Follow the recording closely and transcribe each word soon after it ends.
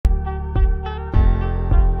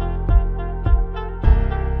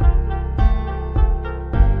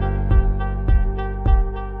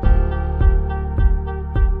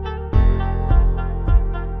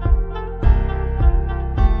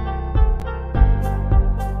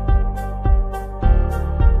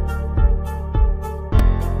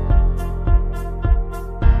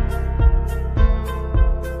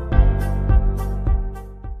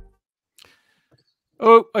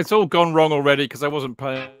Oh, it's all gone wrong already because I wasn't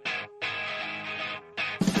paying.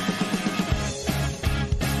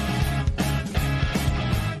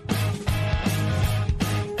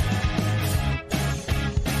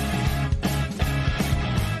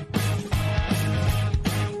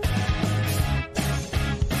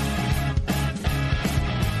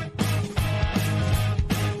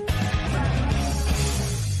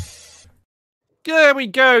 There we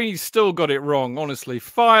go. He's still got it wrong. Honestly,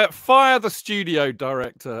 fire the studio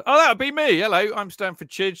director. Oh, that'd be me. Hello, I'm Stamford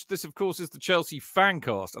Chidge. This, of course, is the Chelsea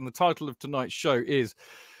FanCast, and the title of tonight's show is.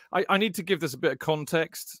 I need to give this a bit of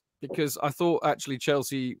context because I thought actually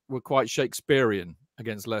Chelsea were quite Shakespearean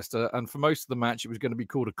against Leicester, and for most of the match, it was going to be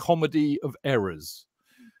called a comedy of errors,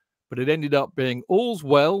 but it ended up being all's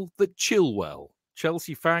well that Chilwell.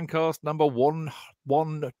 Chelsea FanCast number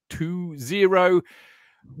 1120.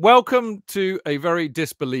 Welcome to a very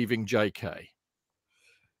disbelieving JK.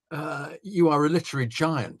 You are a literary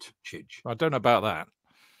giant, Chidge. I don't know about that.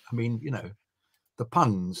 I mean, the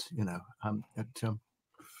puns,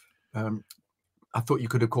 I thought you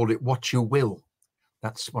could have called it What You Will.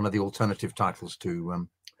 That's one of the alternative titles to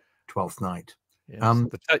Twelfth Night. Yes.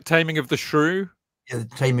 The Taming of the Shrew. Yeah, the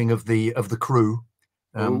Taming of the Crew.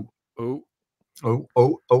 Oh.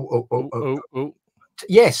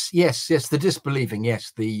 Yes. The disbelieving.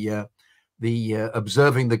 Yes, the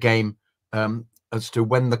observing the game as to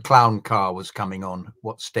when the clown car was coming on,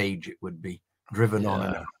 what stage it would be driven on,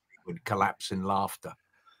 and it would collapse in laughter.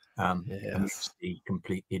 And it's the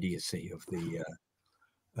complete idiocy of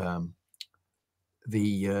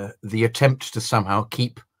the attempt to somehow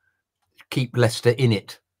keep Leicester in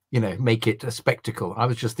it. Make it a spectacle. I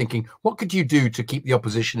was just thinking, what could you do to keep the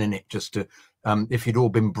opposition in it? Just to, if you'd all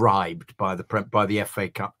been bribed by the FA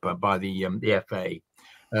Cup, by the FA,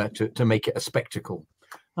 to make it a spectacle.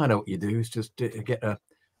 I know what you do is just get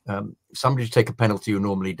somebody to take a penalty who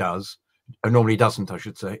normally does, or normally doesn't, I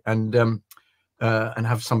should say, and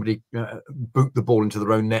have somebody boot the ball into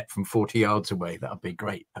their own net from 40 yards away. That would be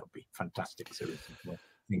great. That would be fantastic. Seriously,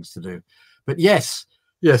 things to do. But yes.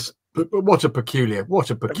 But what a peculiar. Have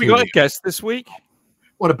we got a guest this week?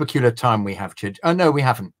 What a peculiar time we have, Chidge. Oh no, we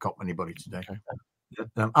haven't got anybody today. Okay.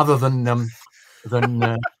 Other than a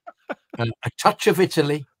touch of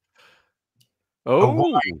Italy. Oh, a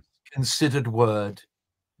wise, considered word.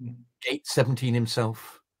 Gate 17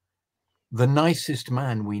 himself, the nicest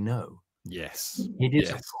man we know. Yes, it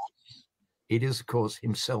is. Yes. It is, of course,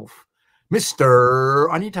 himself, Mr.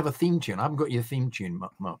 I need to have a theme tune. I haven't got your theme tune,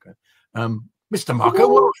 Marco. Mr.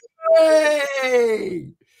 Marco. Hey!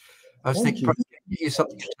 I was thinking, get you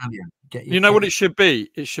something Italian. You know what it should be?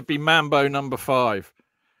 It should be Mambo number 5.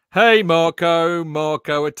 Hey, Marco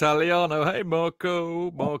Italiano. Hey,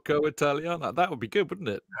 Marco Italiano. That would be good, wouldn't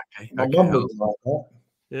it? Okay.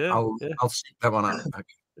 Yeah. I'll stick that one out. Okay.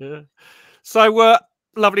 Yeah. So,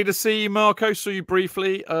 lovely to see you, Marco. Saw you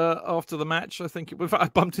briefly after the match. I think I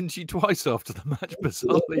bumped into you twice after the match,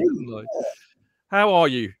 bizarrely, didn't I? How are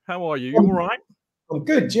you? You all right? I'm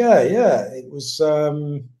good. Yeah. It was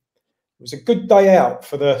a good day out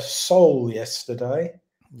for the soul yesterday.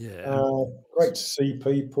 Yeah. Great to see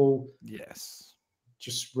people. Yes.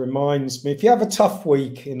 Just reminds me, if you have a tough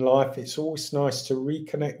week in life, it's always nice to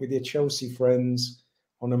reconnect with your Chelsea friends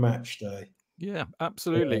on a match day. Yeah,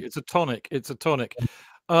 absolutely. Yeah. It's a tonic.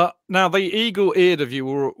 Now, the eagle-eared of you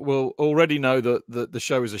will already know that the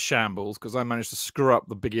show is a shambles because I managed to screw up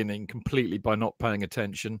the beginning completely by not paying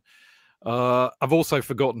attention. I've also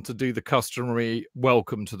forgotten to do the customary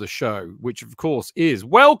welcome to the show, which, of course, is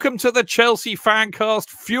welcome to the Chelsea FanCast,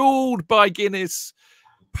 fueled by Guinness,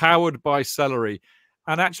 powered by celery.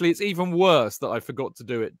 And actually, it's even worse that I forgot to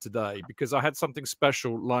do it today because I had something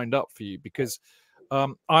special lined up for you because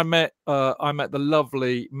I met the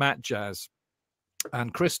lovely Matt Jazz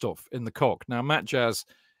and Christoph in the Cock. Now, Matt Jazz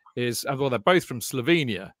they're both from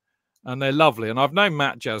Slovenia, and they're lovely. And I've known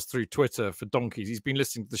Matt Jazz through Twitter for donkeys. He's been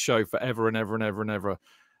listening to the show forever and ever and ever and ever.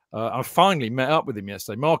 I finally met up with him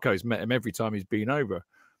yesterday. Marco's met him every time he's been over.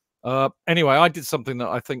 Anyway, I did something that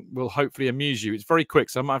I think will hopefully amuse you. It's very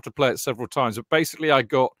quick, so I might have to play it several times. But basically, I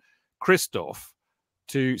got Christoph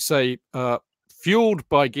to say, fueled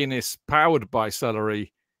by Guinness, powered by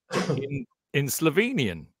celery in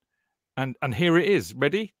Slovenian. And here it is.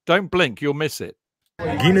 Ready? Don't blink. You'll miss it.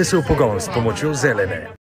 Guinness pogon s pomočjo zelene.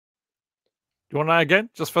 Do you want that again?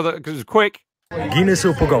 Just for because it's quick. Guinness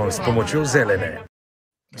pogon s pomočjo zelene.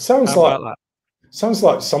 Sounds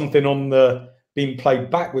like something on being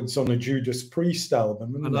played backwards on a Judas Priest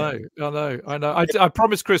album. I know. I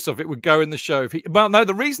promised Christoph it would go in the show. No,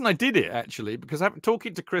 the reason I did it actually because I'm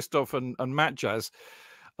talking to Christoph and Matt Jazz,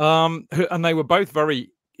 and they were both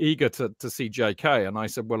very eager to see JK, and I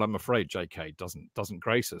said, well, I'm afraid JK doesn't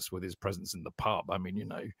grace us with his presence in the pub. I mean, you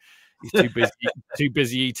know, he's too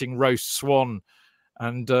busy eating roast swan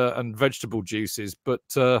and vegetable juices. But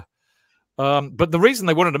the reason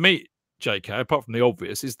they wanted to meet JK, apart from the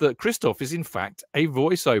obvious, is that Christoph is in fact a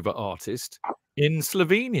voiceover artist in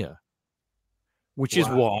Slovenia, which is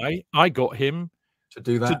why I got him to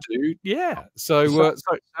do that. So he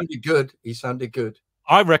sounded good. He sounded good.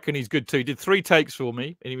 I reckon he's good too. He did 3 takes for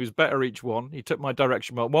me, and he was better each one. He took my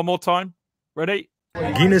direction well. One more time. Ready?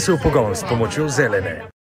 Guinness Pogon z pomočou zelené.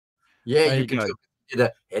 Yeah, you did a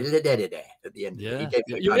at the end. Yeah, he gave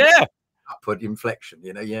upward inflection.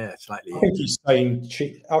 You know, slightly. I think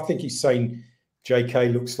he's saying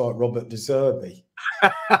JK looks like Robert De Zerbi.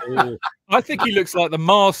 I think he looks like the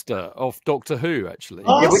master of Doctor Who, actually.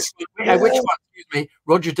 Yeah, which one? Excuse me,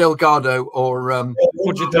 Roger Delgado or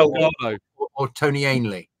Roger Delgado or Tony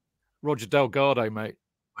Ainley? Roger Delgado, mate.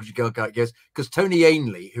 Roger Delgado, yes, because Tony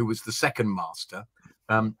Ainley, who was the second master,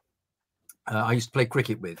 I used to play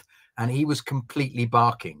cricket with, and he was completely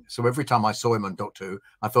barking. So every time I saw him on Doctor Who,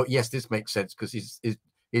 I thought, yes, this makes sense because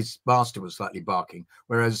his master was slightly barking,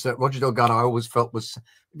 whereas Roger Delgado, I always felt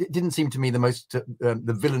didn't seem to me the most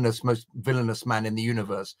most villainous man in the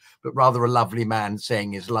universe, but rather a lovely man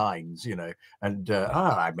saying his lines, you know. And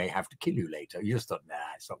I may have to kill you later. You just thought, nah,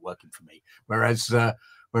 it's not working for me. Whereas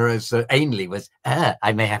Ainley was,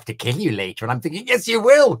 I may have to kill you later, and I'm thinking, yes, you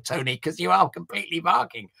will, Tony, because you are completely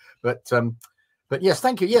barking. But yes,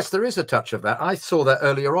 thank you. Yes, there is a touch of that. I saw that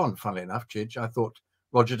earlier on. Funnily enough, Chidge, I thought.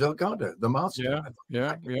 Roger Delgado, the master.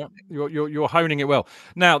 Yeah. You're honing it well.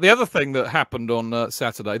 Now, the other thing that happened on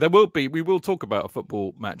Saturday, we will talk about a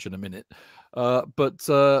football match in a minute. But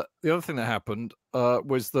the other thing that happened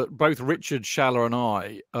was that both Richard Schaller and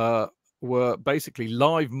I were basically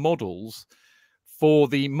live models for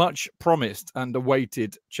the much promised and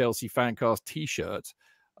awaited Chelsea FanCast T-shirt,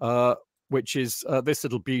 which is this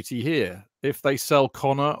little beauty here. If they sell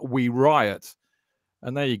Connor, we riot.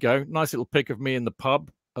 And there you go. Nice little pic of me in the pub,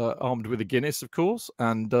 armed with a Guinness, of course,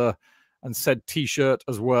 and said T-shirt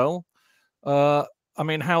as well. I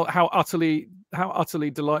mean, how utterly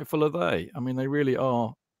delightful are they? I mean, they really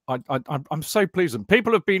are. I'm so pleased. And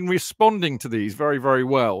people have been responding to these very, very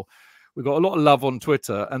well. We've got a lot of love on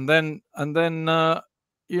Twitter, and then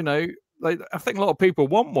you know, I think a lot of people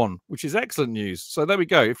want one, which is excellent news. So there we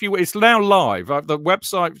go. It's now live. The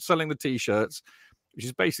website selling the T-shirts, which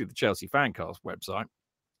is basically the Chelsea FanCast website,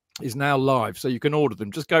 is now live. So you can order them.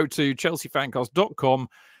 Just go to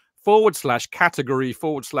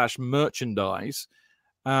chelseafancast.com/category/merchandise.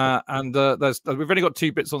 And we've only got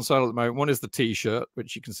 2 bits on sale at the moment. One is the T-shirt,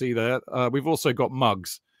 which you can see there. We've also got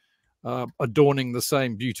mugs adorning the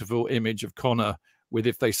same beautiful image of Connor with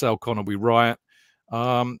 "If they sell Connor, we riot."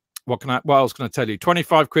 What else can I tell you?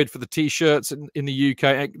 25 quid for the T-shirts in the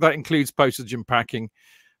UK. That includes postage and packing.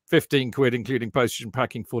 15 quid, including postage and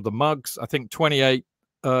packing for the mugs. I think 28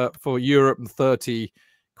 for Europe and 30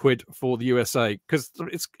 quid for the USA, because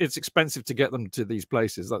it's expensive to get them to these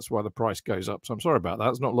places. That's why the price goes up. So I'm sorry about that.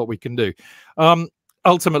 There's not a lot we can do.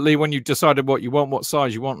 Ultimately, when you've decided what you want, what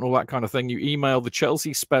size you want, and all that kind of thing, you email the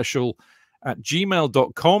Chelsea Special at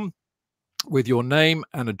gmail.com with your name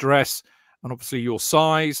and address and obviously your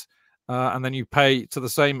size. And then you pay to the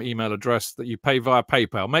same email address that you pay via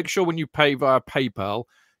PayPal. Make sure when you pay via PayPal,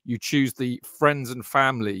 you choose the friends and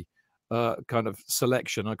family kind of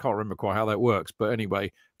selection. I can't remember quite how that works, but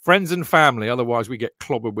anyway, friends and family. Otherwise, we get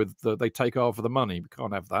clobbered with they take half of the money. We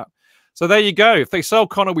can't have that. So there you go. If they sell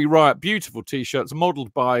Connor, we riot. Beautiful T-shirts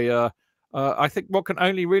modelled by, I think, what can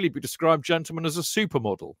only really be described, gentlemen, as a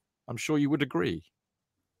supermodel. I'm sure you would agree.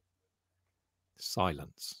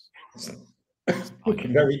 Silence.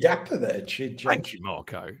 Looking very dapper there, Chidge. Thank you,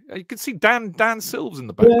 Marco. You can see Dan Silves in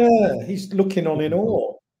the back. Yeah, he's looking on in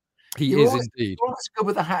awe. He is indeed. You always go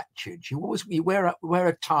with a hat, Chidge. You wear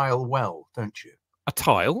a tile well, don't you? A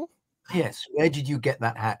tile? Yes. Where did you get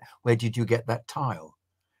that hat? Where did you get that tile?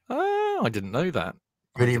 Oh, I didn't know that.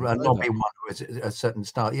 Really, not be one who is a certain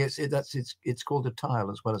style. Yes, it's called a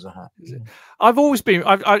tile as well as a hat. I've always been.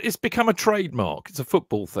 It's become a trademark. It's a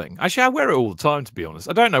football thing. Actually, I wear it all the time, to be honest.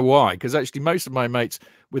 I don't know why, because actually, most of my mates,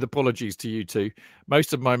 with apologies to you two,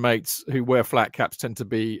 most of my mates who wear flat caps tend to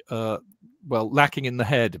be lacking in the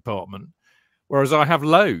hair department, whereas I have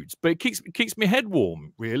loads. But it keeps my head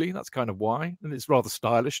warm. Really, that's kind of why, and it's rather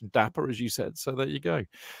stylish and dapper, as you said. So there you go.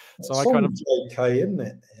 So I kind of JK, isn't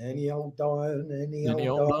it? Any old dial, any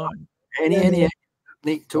old dial. Any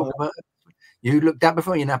need to talk about it. You look dapper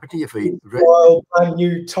before you nap it to your feet. Tile, brand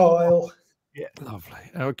new tile. Yeah, lovely.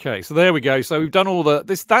 Okay, so there we go. So we've done all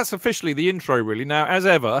that's officially the intro, really. Now, as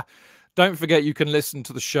ever, Don't forget you can listen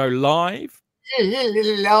to the show live.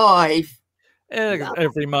 Live.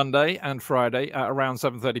 Every Monday and Friday at around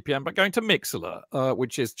 7:30 p.m. But going to Mixlr,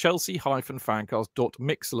 which is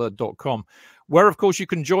chelsea-fancast.mixlr.com, where of course you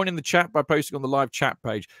can join in the chat by posting on the live chat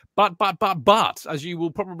page. But as you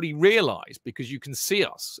will probably realise, because you can see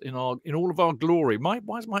us in all of our glory. Why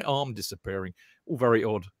is my arm disappearing? All very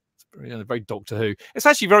odd. It's very Doctor Who. It's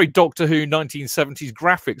actually very Doctor Who 1970s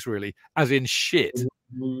graphics, really, as in shit.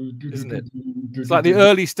 Isn't it? It's like the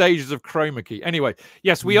early stages of chroma key. Anyway,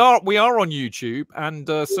 yes, we are on YouTube and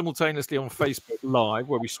simultaneously on Facebook Live,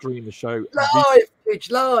 where we stream the show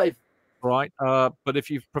live. Right, but if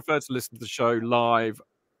you prefer to listen to the show live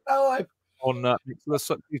on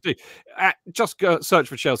just search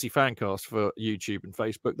for Chelsea Fancast for YouTube and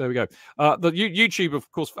Facebook. There we go. The YouTube,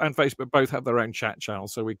 of course, and Facebook both have their own chat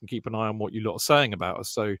channels, so we can keep an eye on what you lot are saying about us.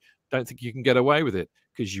 So don't think you can get away with it,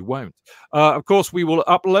 because you won't. Of course, we will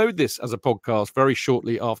upload this as a podcast very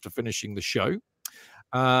shortly after finishing the show.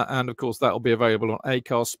 And of course, that will be available on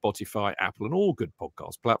Acast, Spotify, Apple, and all good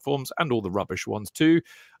podcast platforms, and all the rubbish ones too.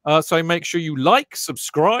 So make sure you like,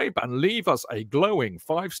 subscribe, and leave us a glowing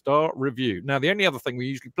 5-star review. Now, the only other thing we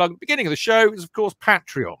usually plug at the beginning of the show is, of course,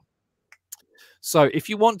 Patreon. So if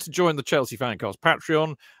you want to join the Chelsea Fancast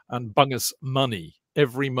Patreon and bung us money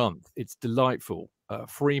every month, it's delightful.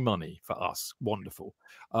 Free money for us. Wonderful.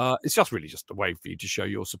 It's just really just a way for you to show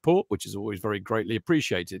your support, which is always very greatly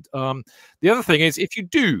appreciated. The other thing is, if you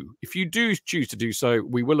do choose to do so,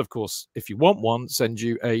 we will, of course, if you want one, send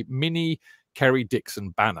you a mini Kerry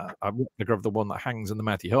Dixon banner. I'm going to the one that hangs in the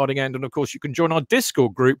Matthew Harding end. And of course, you can join our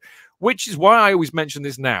Discord group, which is why I always mention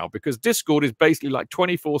this now, because Discord is basically like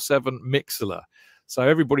 24/7 Mixlr. So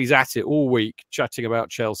everybody's at it all week chatting about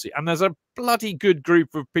Chelsea. And there's a bloody good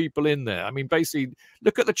group of people in there. I mean, basically,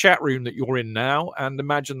 look at the chat room that you're in now and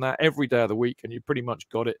imagine that every day of the week, and you pretty much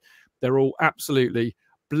got it. They're all absolutely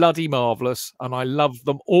bloody marvellous, and I love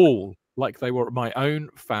them all like they were my own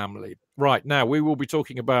family. Right, now we will be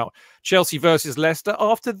talking about Chelsea versus Leicester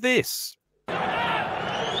after this.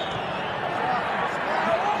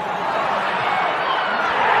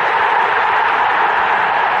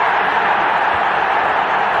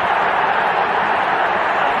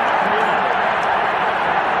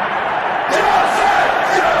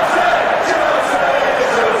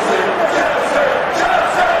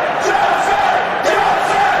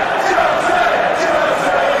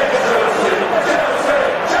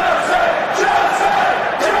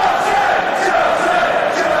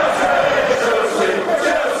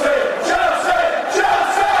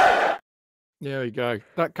 There you go.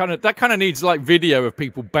 That kind of needs like video of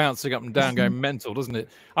people bouncing up and down, going mental, doesn't it?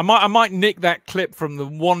 I might nick that clip from the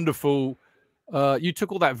wonderful. You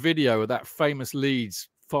took all that video of that famous Leeds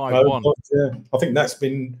 5-1. Yeah, I think that's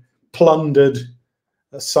been plundered.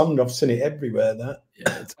 I've seen it everywhere. That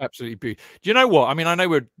it's absolutely beautiful. Do you know what? I mean, I know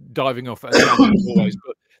we're diving off at always,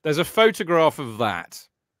 but there's a photograph of that,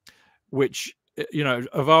 which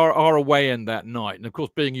of our away end that night, and of course,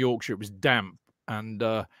 being Yorkshire, it was damp and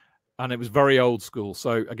it was very old school.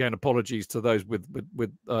 So again, apologies to those with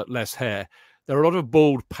less hair. There are a lot of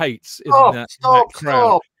bald pates in that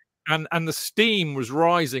crowd. And the steam was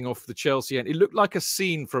rising off the Chelsea end. It looked like a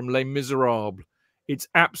scene from Les Miserables. It's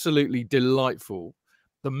absolutely delightful.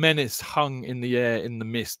 The menace hung in the air in the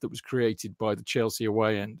mist that was created by the Chelsea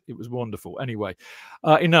away end. It was wonderful. Anyway,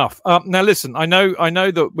 enough. Now, listen, I know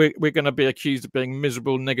that we're going to be accused of being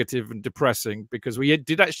miserable, negative, and depressing because we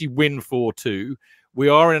did actually win 4-2. We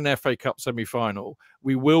are in an FA Cup semi-final.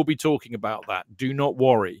 We will be talking about that. Do not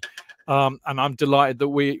worry. And I'm delighted that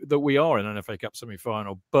we are in an FA Cup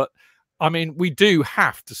semi-final. But I mean, we do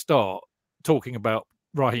have to start talking about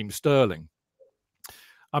Raheem Sterling.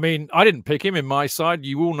 I mean, I didn't pick him in my side.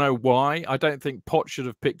 You all know why. I don't think Poch should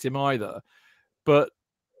have picked him either. But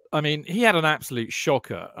I mean, he had an absolute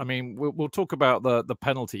shocker. I mean, we'll talk about the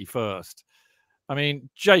penalty first. I mean,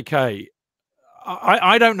 JK,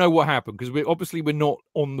 I don't know what happened because we're not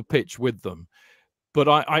on the pitch with them. But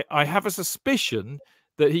I have a suspicion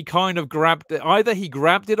that he kind of grabbed it. Either he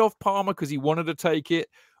grabbed it off Palmer because he wanted to take it,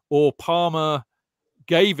 or Palmer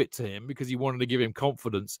gave it to him because he wanted to give him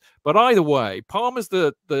confidence. But either way, Palmer's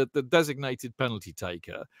the designated penalty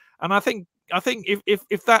taker. And I think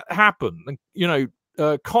if that happened, and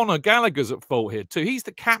Conor Gallagher's at fault here too. He's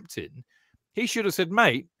the captain. He should have said,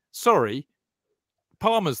 mate, sorry,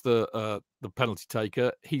 Palmer's the penalty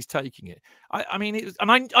taker. He's taking it. I mean,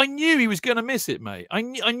 I knew he was going to miss it, mate. I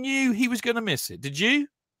knew he was going to miss it. Did you?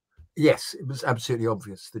 Yes, it was absolutely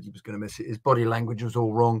obvious that he was going to miss it. His body language was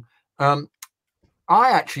all wrong.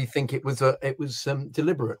 I actually think it was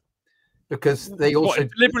deliberate. because they also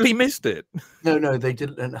deliberately missed it. No, they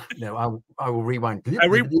didn't. No, I will rewind.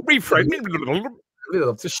 Reframe.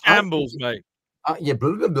 It's a shambles, mate. Yeah,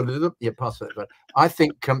 pass that. But I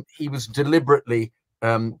think he was deliberately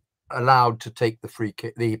allowed to take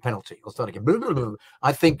the penalty. I'll start again.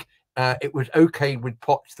 I think it was okay with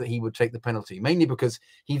Poch that he would take the penalty, mainly because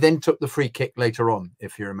he then took the free kick later on,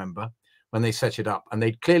 if you remember, when they set it up, and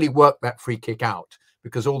they clearly worked that free kick out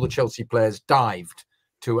because all the Chelsea players dived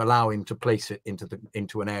to allow him to place it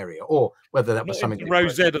into an area, or whether that was something. The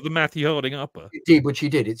rosette of the Matthew Harding upper. It did, which he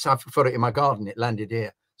did. I've got it in my garden. It landed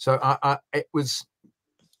here. So I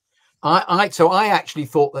actually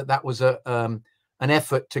thought that was an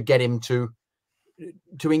effort to get him to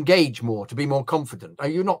engage more, to be more confident.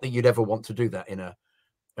 You're not that you'd ever want to do that in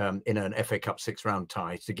an FA Cup 6-round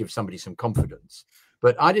tie, to give somebody some confidence.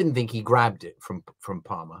 But I didn't think he grabbed it from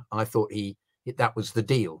Palmer. I thought that was the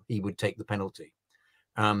deal. He would take the penalty.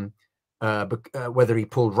 Whether he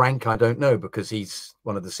pulled rank, I don't know, because he's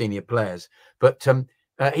one of the senior players. But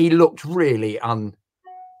he looked really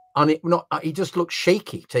he just looked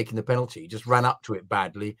shaky taking the penalty. He just ran up to it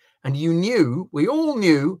badly, and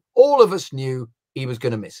all of us knew he was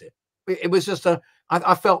going to miss it. It was just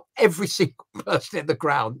I felt every single person in the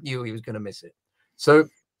ground knew he was going to miss it. So,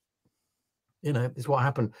 it's what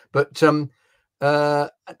happened. But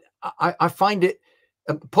I find it.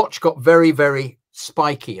 Poch got very, very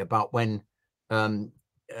spiky about when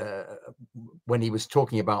he was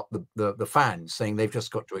talking about the fans, saying they've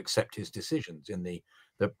just got to accept his decisions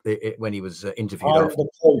when he was interviewed. I'm the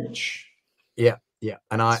coach. Yeah, yes,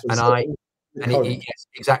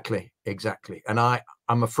 exactly. And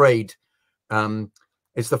I'm afraid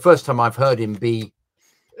it's the first time I've heard him be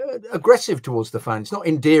aggressive towards the fans. It's not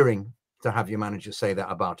endearing to have your manager say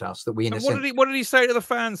that about us. That we, in a sense, what did he say to the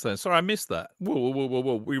fans then? Sorry, I missed that.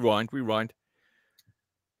 Whoa! Rewind.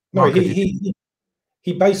 No,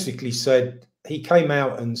 he basically said, he came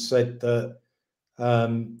out and said that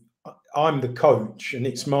I'm the coach and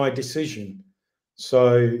it's my decision.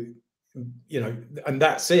 So, and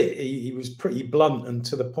that's it. He was pretty blunt and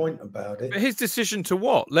to the point about it. But his decision to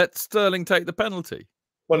what? Let Sterling take the penalty?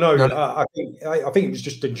 Well, no. I think it was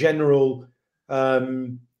just a general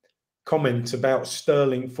comment about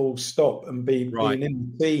Sterling full stop and being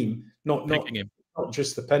in the team, not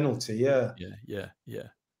just the penalty. Yeah.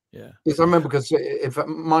 Yes, I remember, because if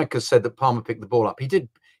Mike has said that Palmer picked the ball up, he did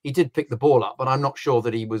pick the ball up, but I'm not sure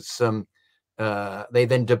that he was. They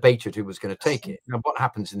then debated who was going to take it. Now, what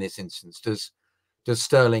happens in this instance? Does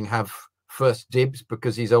Sterling have first dibs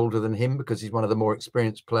because he's older than him, because he's one of the more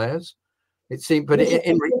experienced players? It seemed, but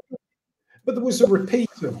there was a repeat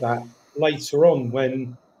of that later on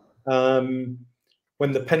when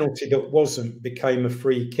the penalty that wasn't became a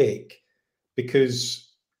free kick, because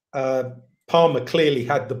Palmer clearly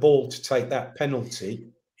had the ball to take that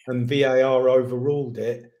penalty, and VAR overruled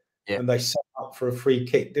it, and they set up for a free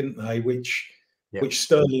kick, didn't they? Which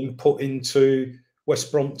Sterling put into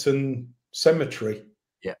West Brompton Cemetery.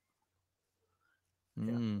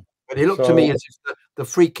 But it looked to me as if the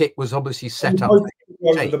free kick was obviously set up over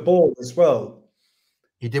the ball as well.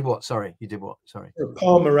 He did what? Sorry, he did what? Sorry.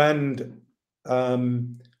 Palmer and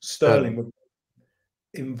Sterling were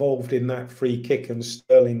involved in that free kick, and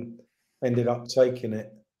Sterling ended up taking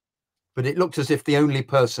it. But it looked as if the only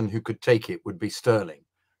person who could take it would be Sterling,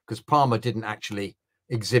 because Palmer didn't actually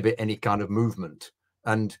exhibit any kind of movement.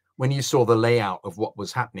 And when you saw the layout of what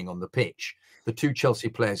was happening on the pitch, the two Chelsea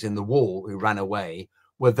players in the wall who ran away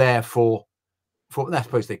were there for I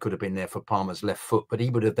suppose they could have been there for Palmer's left foot, but he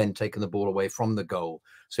would have then taken the ball away from the goal.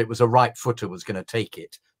 So it was a right footer was going to take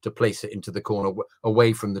it to place it into the corner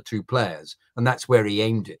away from the two players. And that's where he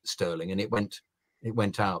aimed it, Sterling, and it went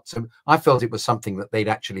out. So I felt it was something that they'd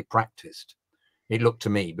actually practiced. It looked to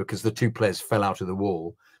me, because the two players fell out of the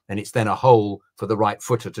wall, and it's then a hole for the right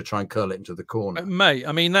footer to try and curl it into the corner. Mate,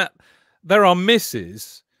 I mean, that there are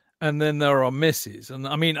misses and then there are misses. And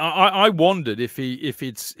I mean, I wondered if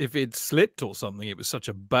he'd slipped or something. It was such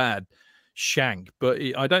a bad shank, but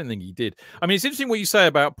I don't think he did. I mean, it's interesting what you say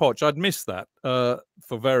about Poch. I'd missed that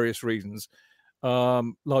for various reasons,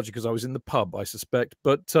 largely because I was in the pub, I suspect.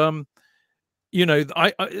 But there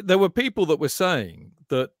were people that were saying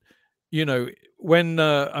that, when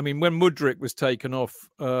Mudryk was taken off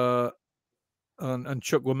and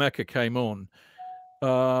Chukwuemeka came on,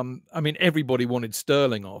 everybody wanted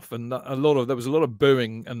Sterling off, and there was a lot of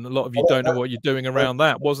booing, and a lot of you don't know what you're doing around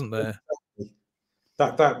that, wasn't there?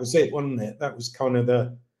 That was it, wasn't it? That was kind of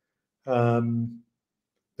the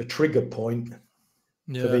trigger point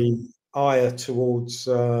for the ire towards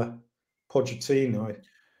Pochettino.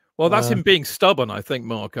 Well, that's him being stubborn, I think,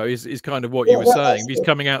 Marco, is kind of what you were saying. He's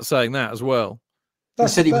coming out saying that as well. He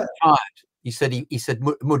said he was tired. He said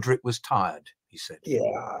Mudryk was tired, he said.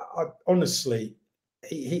 Yeah, honestly,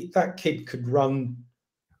 that kid could run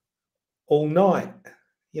all night.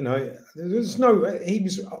 You know, he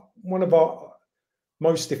was one of our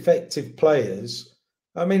most effective players.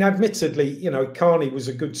 I mean, admittedly, you know, Carney was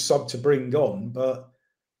a good sub to bring on, but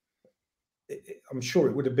I'm sure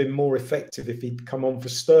it would have been more effective if he'd come on for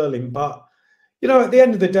Sterling. But, you know, at the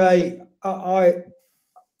end of the day, I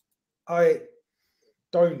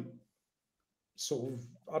don't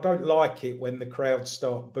I don't like it when the crowd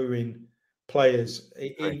start booing players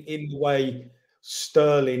in the way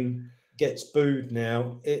Sterling gets booed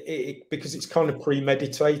now, because it's kind of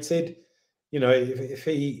premeditated. You know, if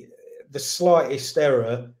the slightest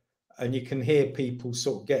error, and you can hear people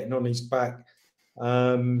sort of getting on his back,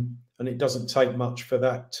 and it doesn't take much for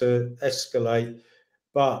that to escalate.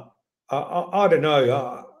 But I don't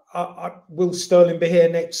know. Will Sterling be here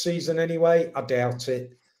next season anyway? I doubt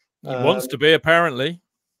it. He wants to be, apparently.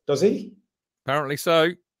 Does he? Apparently so.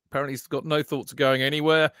 Apparently he's got no thoughts of going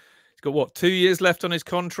anywhere. He's got, what, 2 years left on his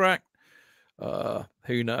contract?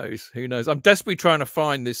 Who knows? Who knows? I'm desperately trying to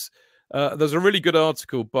find this. There's a really good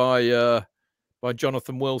article by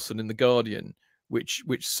Jonathan Wilson in The Guardian, which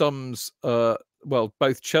sums well,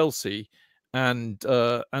 both Chelsea and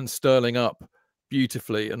Sterling up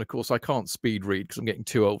beautifully. And of course, I can't speed read because I'm getting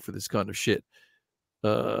too old for this kind of shit.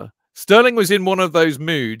 Sterling was in one of those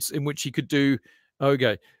moods in which he could do.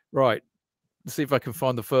 Okay, right. Let's see if I can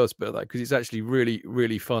find the first bit of that, because it's actually really,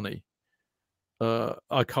 really funny.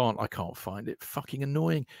 I can't find it. Fucking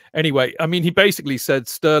annoying. Anyway, I mean, he basically said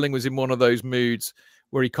Sterling was in one of those moods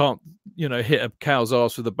where he can't, you know, hit a cow's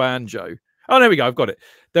ass with a banjo. Oh, there we go. I've got it.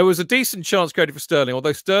 There was a decent chance created for Sterling,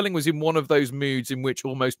 although Sterling was in one of those moods in which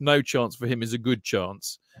almost no chance for him is a good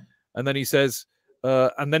chance. And then he says,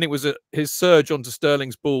 and then it was his surge onto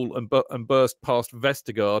Sterling's ball and burst past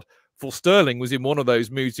Vestergaard. For Sterling was in one of those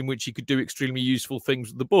moods in which he could do extremely useful things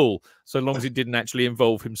with the ball, so long as it didn't actually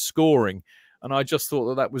involve him scoring. And I just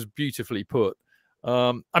thought that was beautifully put.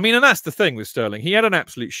 I mean, and that's the thing with Sterling. He had an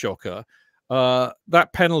absolute shocker. That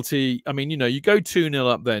penalty, I mean, you know, you go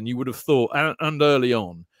 2-0 up then, you would have thought, and early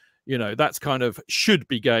on, you know, that's kind of should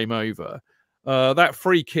be game over. That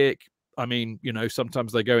free kick, I mean, you know,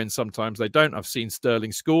 sometimes they go in, sometimes they don't. I've seen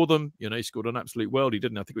Sterling score them. You know, he scored an absolute world. He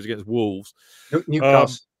didn't. I think it was against Wolves.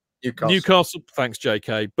 Newcastle. Thanks,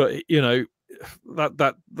 JK. But, you know,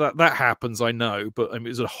 that happens, I know. But I mean, it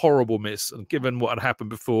was a horrible miss. And given what had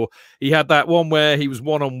happened before, he had that one where he was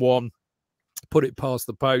one-on-one, put it past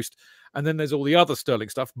the post. And then there's all the other Sterling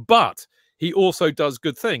stuff. But he also does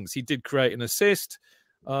good things. He did create an assist.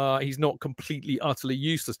 He's not completely, utterly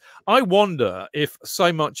useless. I wonder if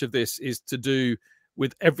so much of this is to do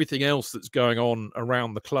with everything else that's going on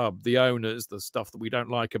around the club, the owners, the stuff that we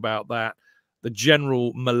don't like about that, the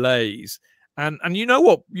general malaise. And you know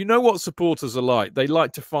what supporters are like. They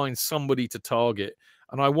like to find somebody to target.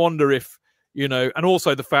 And I wonder if, you know, and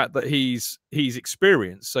also the fact that he's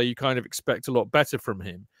experienced, so you kind of expect a lot better from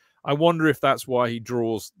him. I wonder if that's why he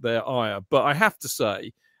draws their ire. But I have to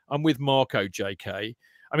say, I'm with Marco, JK.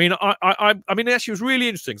 I mean, I mean, actually, it was really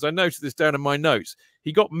interesting because I noted this down in my notes.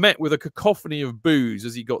 He got met with a cacophony of boos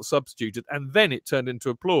as he got substituted, and then it turned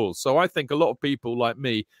into applause. So I think a lot of people like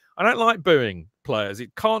me, I don't like booing players.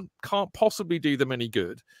 It can't possibly do them any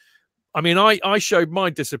good. I mean, I showed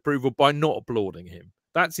my disapproval by not applauding him.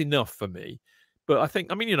 That's enough for me. But I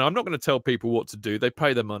think, I mean, you know, I'm not going to tell people what to do. They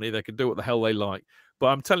pay their money. They can do what the hell they like. But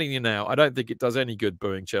I'm telling you now, I don't think it does any good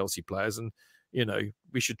booing Chelsea players. And, you know,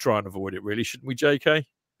 we should try and avoid it, really. Shouldn't we, JK?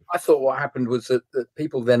 I thought what happened was that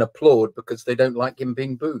people then applaud because they don't like him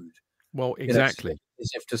being booed. Well, exactly. You know,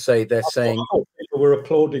 as if to say they're saying... People were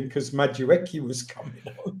applauding because Madueke was coming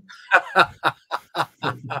on.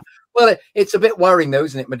 Well, it's a bit worrying, though,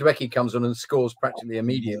 isn't it? Madueke comes on and scores practically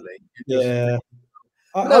immediately. Yeah.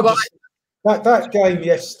 That game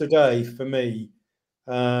yesterday, for me,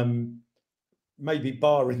 maybe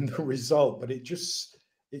barring the result, but it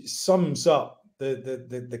sums up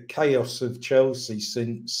the chaos of Chelsea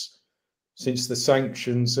since the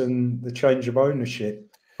sanctions and the change of ownership.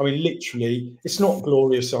 I mean, literally, it's not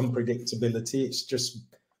glorious unpredictability. It's just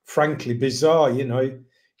frankly bizarre. You know,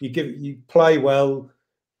 you play well,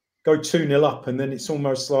 go 2-0 up, and then it's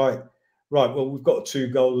almost like, right, well, we've got a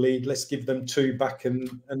 2-goal lead. Let's give them 2 back and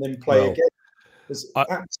then play again. It's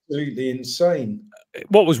absolutely insane.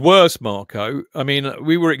 What was worse, Marco, I mean,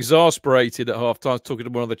 we were exasperated at half-time. I was talking to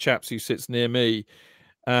one of the chaps who sits near me.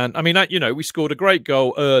 And, I mean, you know, we scored a great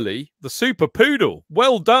goal early. The Super Poodle,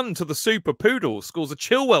 well done to the Super Poodle. Scores a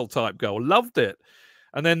Chilwell-type goal. Loved it.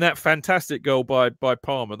 And then that fantastic goal by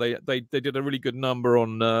Palmer. They did a really good number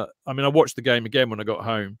on. I mean, I watched the game again when I got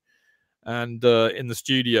home, and in the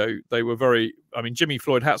studio they were very. I mean, Jimmy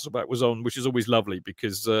Floyd Hasselback was on, which is always lovely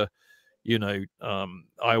because you know,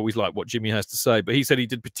 I always like what Jimmy has to say. But he said he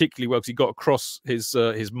did particularly well because he got across his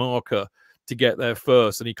marker to get there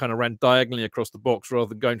first, and he kind of ran diagonally across the box rather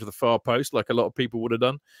than going to the far post like a lot of people would have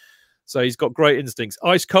done. So he's got great instincts.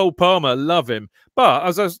 Ice cold Palmer, love him. But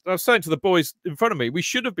as I was saying to the boys in front of me, we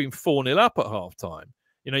should have been 4-0 up at half-time.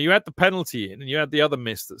 You know, you had the penalty in and you had the other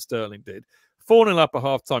miss that Sterling did. 4-0 up at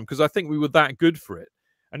half-time because I think we were that good for it.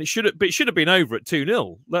 And it should have been over at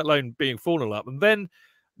 2-0, let alone being 4-0 up. And then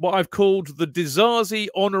what I've called the Disasi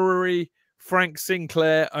honorary Frank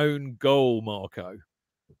Sinclair own goal, Marco.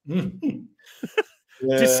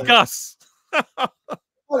 Discuss.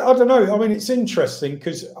 I don't know. I mean, it's interesting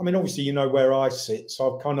because, I mean, obviously, you know where I sit.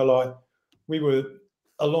 So I'm kind of like, we were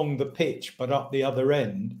along the pitch, but up the other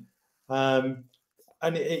end. And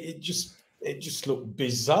it just looked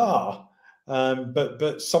bizarre.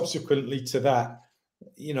 But subsequently to that,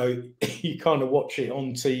 you know, you kind of watch it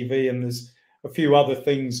on TV and there's a few other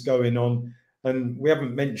things going on. And we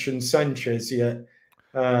haven't mentioned Sanchez yet.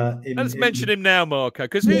 Let's mention him now, Marco,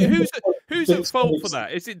 because who's at fault for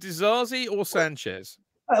that? Is it Disasi or Sanchez?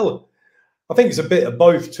 Well, I think it's a bit of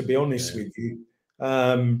both, to be honest with you.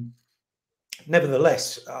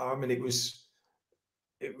 Nevertheless, I mean, it was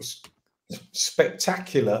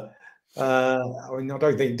spectacular. I mean, I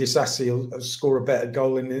don't think Disasi will score a better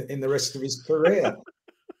goal in the rest of his career.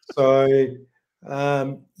 So,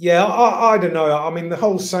 yeah, I don't know. I mean, the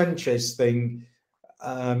whole Sanchez thing.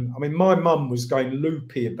 I mean, my mum was going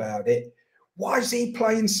loopy about it. Why is he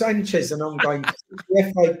playing Sanchez? And I'm going,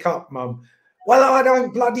 the FA Cup, Mum. Well, I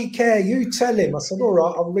don't bloody care. You tell him. I said, all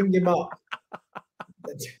right, I'll ring him up.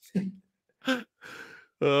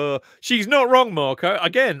 She's not wrong, Marco.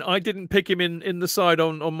 Again, I didn't pick him in the side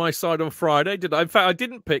on my side on Friday, did I? In fact, I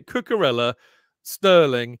didn't pick Cucurella,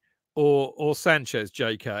 Sterling, or Sanchez,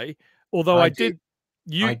 JK. Although I did.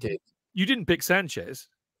 You didn't pick Sanchez.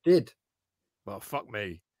 Did. Well, fuck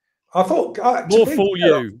me. I thought more for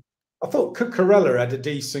you. I thought Cucurella had a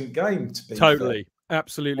decent game. To be totally, fair.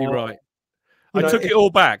 Absolutely right. I took it all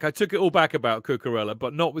back. I took it all back about Cucurella,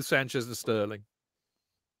 but not with Sanchez and Sterling.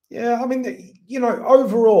 Yeah, I mean, you know,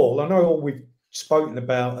 overall, I know all we've spoken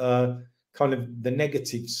about kind of the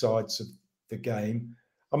negative sides of the game.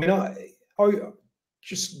 I mean, I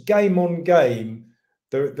just game on game,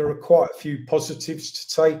 there are quite a few positives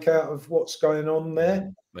to take out of what's going on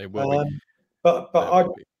there. They will be. But I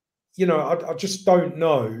just don't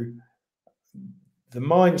know the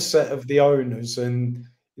mindset of the owners, and you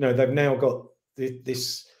know they've now got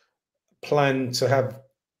this plan to have,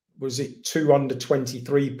 was it 2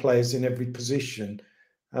 under-23 players in every position?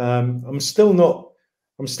 I'm still not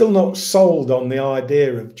sold on the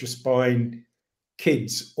idea of just buying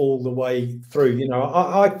kids all the way through. You know,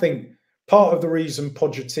 I think part of the reason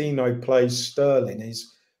Pochettino plays Sterling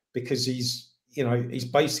is because he's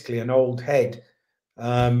basically an old head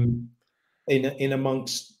in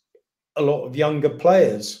amongst a lot of younger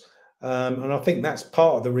players, and I think that's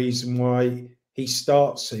part of the reason why he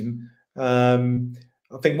starts him.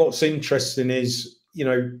 I think what's interesting is, you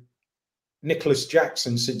know, Nicholas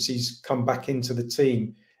Jackson, since he's come back into the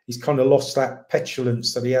team, he's kind of lost that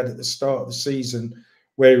petulance that he had at the start of the season,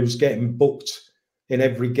 where he was getting booked in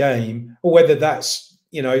every game, or whether that's,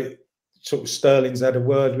 you know, sort of Sterling's had a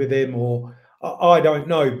word with him, or I don't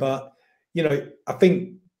know. But, you know, I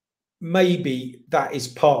think maybe that is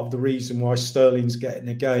part of the reason why Sterling's getting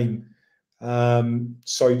a game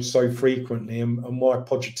so frequently, and why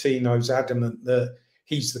Pochettino's adamant that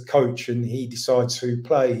he's the coach and he decides who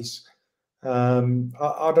plays. I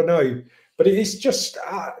don't know, but it's just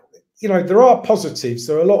you know, there are positives.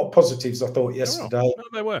 There are a lot of positives, I thought, yesterday. No,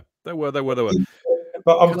 there were.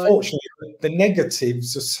 But unfortunately, the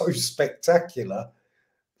negatives are so spectacular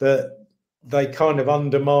that they kind of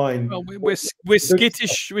undermine. Well, we're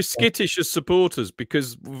skittish. We're skittish as supporters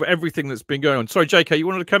because of everything that's been going on. Sorry, JK, you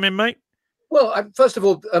wanted to come in, mate? Well, first of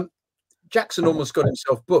all, Jackson almost got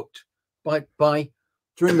himself booked by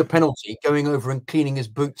during the penalty going over and cleaning his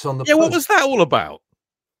boots on the post. What was that all about?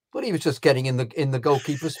 But he was just getting in the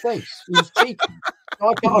goalkeeper's face. He was cheating.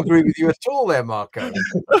 I can't agree with you at all there, Marco.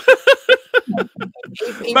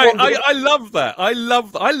 Mate, I love that. I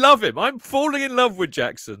love him. I'm falling in love with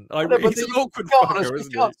Jackson. He's an awkward fucker, isn't he? You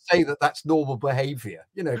can't say that that's normal behaviour,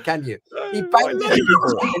 you know, can you? He banged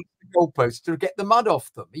the goalpost to get the mud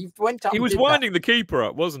off them. He went up. He was winding the keeper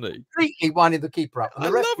up, wasn't he? Completely winding the keeper up. And I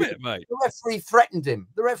love it, mate. The referee threatened him.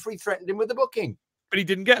 The referee threatened him with the booking. he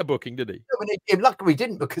didn't get a booking, did he? No, but luckily he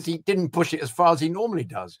didn't, because he didn't push it as far as he normally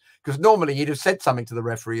does. Because normally he'd have said something to the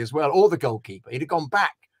referee as well, or the goalkeeper. He'd have gone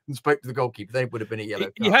back and spoke to the goalkeeper. Then it would have been a yellow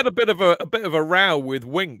card. He had a bit of a row with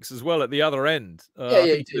Winks as well at the other end.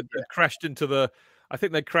 He crashed into the. I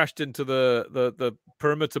think they crashed into the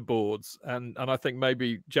perimeter boards, and I think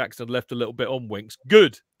maybe Jackson left a little bit on Winks.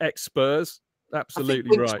 Good ex-Spurs,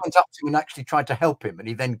 absolutely Winks right. Went up to him and actually tried to help him, and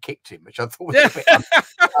he then kicked him, which I thought was a bit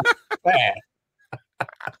unfair.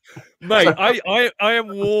 Mate, I am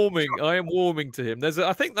warming. I am warming to him.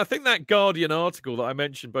 I think that Guardian article that I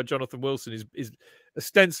mentioned by Jonathan Wilson is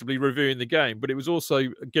ostensibly reviewing the game, but it was also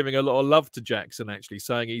giving a lot of love to Jackson, actually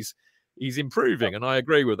saying he's improving, and I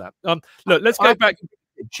agree with that. Look, let's go back.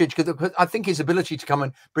 Chidge, because I think his ability to come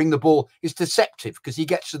and bring the ball is deceptive, because he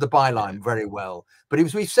gets to the byline very well. But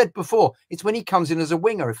as we've said before, it's when he comes in as a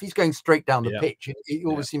winger. If he's going straight down the pitch, he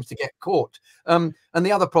always seems to get caught. And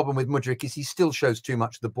the other problem with Mudryk is he still shows too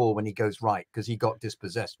much of the ball when he goes right, because he got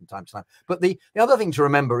dispossessed from time to time. But the other thing to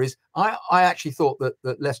remember is I actually thought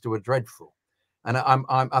that Leicester were dreadful, and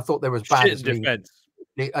I thought they were as bad as defense.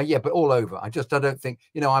 Yeah, but all over. I don't think,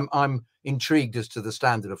 I'm intrigued as to the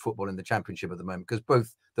standard of football in the Championship at the moment, because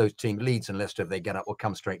both those teams, Leeds and Leicester, if they get up, will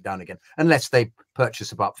come straight down again, unless they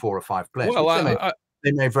purchase about 4 or 5 players. Well,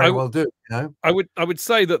 they may very well do. I would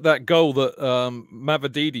say that goal that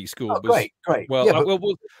Mavididi scored was great. Well, yeah,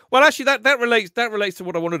 well, actually, that relates to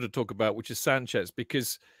what I wanted to talk about, which is Sanchez,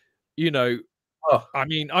 because I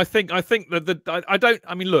mean, I think that I don't.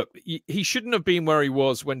 I mean, look, he shouldn't have been where he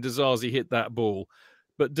was when Disasi hit that ball,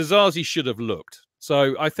 but Disasi should have looked.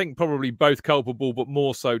 So I think probably both culpable, but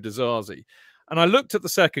more so Disasi. And I looked at the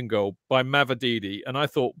second goal by Mavididi, and I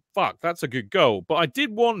thought, "Fuck, that's a good goal." But I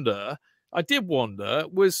did wonder,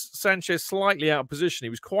 was Sanchez slightly out of position?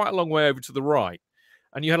 He was quite a long way over to the right,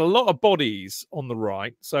 and you had a lot of bodies on the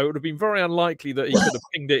right, so it would have been very unlikely that he could have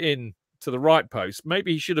pinged it in to the right post.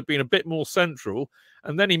 Maybe he should have been a bit more central,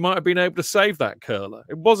 and then he might have been able to save that curler.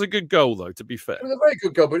 It was a good goal, though, to be fair. It was a very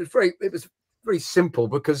good goal, but it was very simple,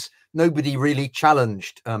 because nobody really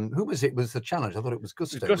challenged. Who was it? Was the challenge? I thought it was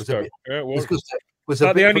Gusto. It was Gusto. Was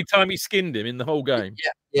the only time he skinned him in the whole game.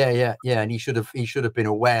 Yeah. And he should have been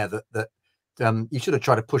aware that you should have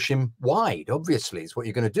tried to push him wide. Obviously, is what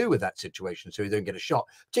you're going to do with that situation, so you don't get a shot,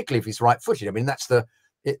 particularly if he's right-footed. I mean, that's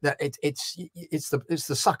it's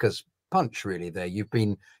the sucker's punch, really. There, you've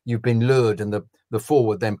been lured, and the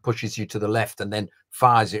forward then pushes you to the left and then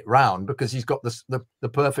fires it round, because he's got the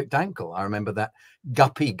perfect ankle. I remember that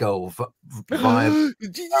Guppy goal round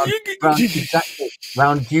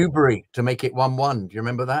Dewberry to make it 1-1. Do you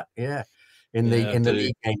remember that? Yeah, in the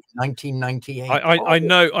league game, 1998.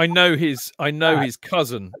 I know his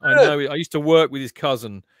cousin. I used to work with his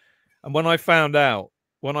cousin, and when I found out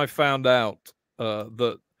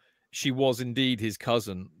that she was indeed his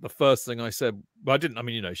cousin, the first thing I said, well, I didn't. I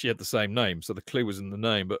mean, she had the same name, so the clue was in the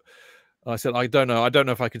name. But I said, I don't know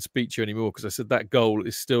if I can speak to you anymore, because I said that goal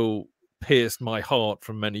is still pierced my heart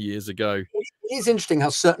from many years ago. It is interesting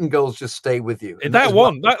how certain goals just stay with you. And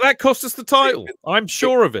that cost us the title. I'm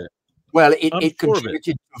sure of it. Well, it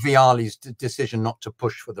contributed to Vialli's decision not to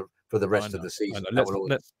push for the rest of the season.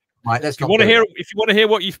 If you want to hear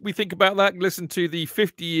what we think about that, listen to the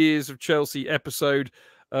 50 Years of Chelsea episode,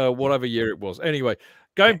 whatever year it was. Anyway,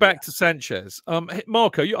 going back to Sanchez,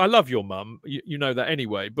 Marco, I love your mum. You know that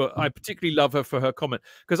anyway, but I particularly love her for her comment,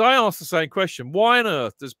 because I asked the same question. Why on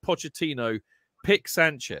earth does Pochettino pick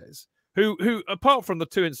Sanchez, who apart from the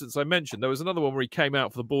 2 incidents I mentioned, there was another one where he came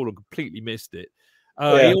out for the ball and completely missed it.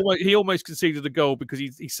 He almost conceded a goal because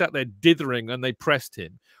he sat there dithering and they pressed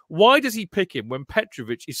him. Why does he pick him when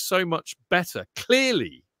Petrovic is so much better?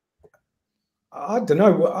 Clearly. I don't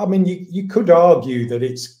know. I mean, you could argue that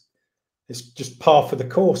it's just par for the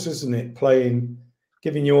course, isn't it?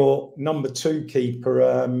 Giving your number 2 keeper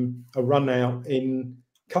a run out in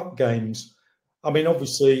cup games. I mean,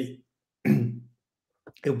 obviously,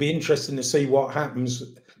 it'll be interesting to see what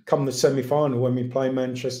happens come the semi-final when we play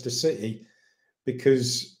Manchester City,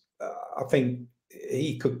 because I think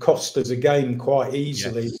he could cost us a game quite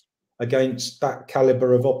easily against that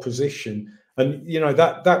caliber of opposition. And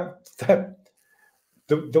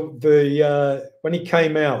when he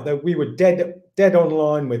came out, that we were dead on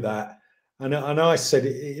line with that, and I said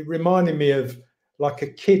it reminded me of like a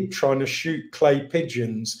kid trying to shoot clay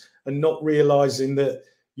pigeons and not realizing that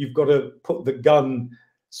you've got to put the gun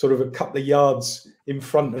sort of a couple of yards in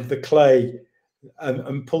front of the clay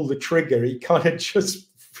and pull the trigger. He kind of just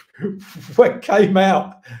came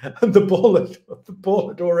out, and the ball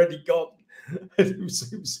had already gone. It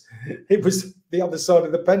was the other side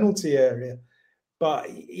of the penalty area. But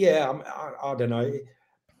yeah, I don't know.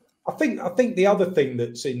 I think the other thing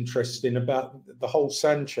that's interesting about the whole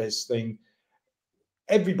Sanchez thing,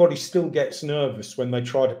 everybody still gets nervous when they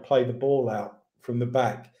try to play the ball out from the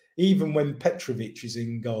back, even when Petrovic is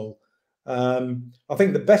in goal. I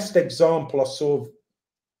think the best example I saw of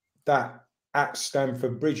that at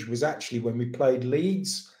Stamford Bridge was actually when we played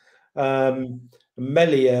Leeds.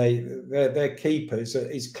 Meslier, their keeper,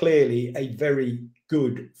 is clearly a very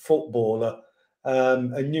good footballer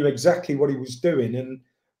and knew exactly what he was doing. And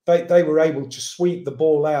they were able to sweep the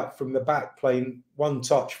ball out from the back, playing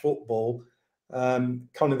one-touch football, kind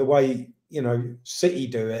of the way, City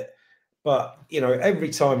do it. But, every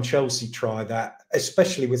time Chelsea try that,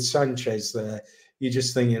 especially with Sanchez there, you're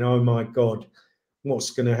just thinking, oh, my God,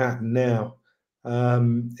 what's going to happen now?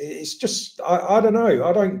 It's just, I don't know.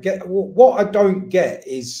 I don't get, what I don't get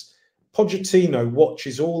is Pochettino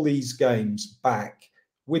watches all these games back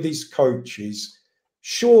with his coaches.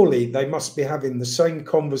 Surely they must be having the same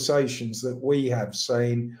conversations that we have,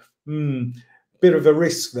 saying, bit of a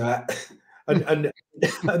risk that. and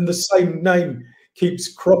the same name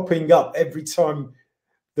keeps cropping up every time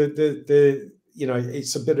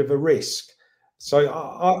it's a bit of a risk. So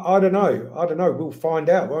I don't know. I don't know. We'll find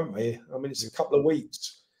out, won't we? I mean, it's a couple of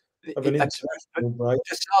weeks of an international break.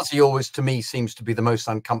 Disasi always, to me, seems to be the most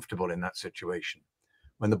uncomfortable in that situation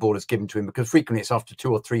when the ball is given to him, because frequently it's after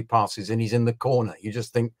 2 or 3 passes and he's in the corner. You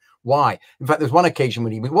just think, why? In fact, there's one occasion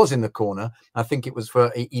when he was in the corner. I think it was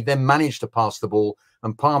he then managed to pass the ball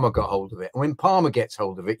and Palmer got hold of it. And when Palmer gets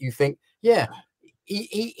hold of it, you think, yeah,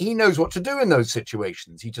 he knows what to do in those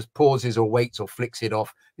situations. He just pauses or waits or flicks it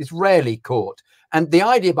off. It's rarely caught. And the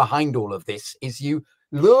idea behind all of this is you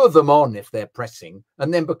lure them on if they're pressing.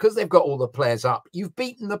 And then because they've got all the players up, you've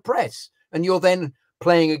beaten the press. And you're then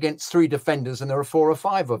playing against 3 defenders and there are 4 or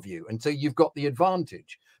 5 of you. And so you've got the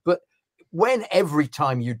advantage. But when every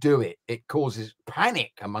time you do it, it causes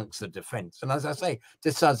panic amongst the defence. And as I say,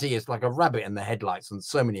 Disasi is like a rabbit in the headlights on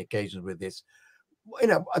so many occasions with this.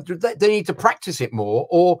 They need to practice it more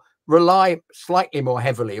or rely slightly more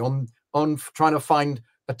heavily on trying to find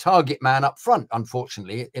a target man up front.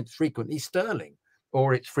 Unfortunately, it's frequently Sterling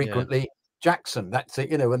or it's frequently Jackson. That's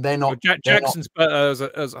it, and they're not. Well, Jackson's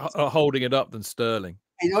better as holding it up than Sterling.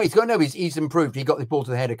 He's improved. He got the ball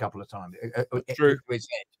to the head a couple of times. True. His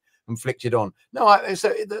head and flicked it on. No,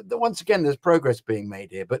 once again, there's progress being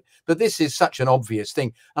made here, but this is such an obvious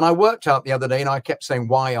thing. And I worked out the other day, and I kept saying,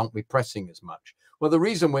 why aren't we pressing as much? Well, the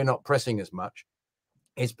reason we're not pressing as much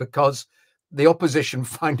is because the opposition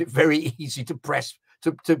find it very easy to press,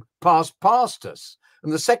 to pass past us.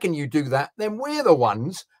 And the second you do that, then we're the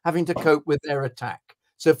ones having to cope with their attack.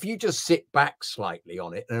 So if you just sit back slightly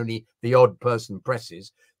on it and only the odd person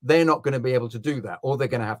presses, they're not going to be able to do that. All they're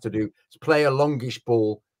going to have to do is play a longish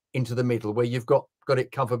ball into the middle where you've got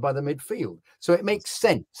it covered by the midfield. So it makes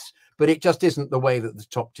sense, but it just isn't the way that the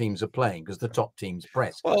top teams are playing, because the top teams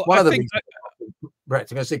press. Well, One of the reasons,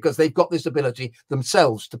 because they've got this ability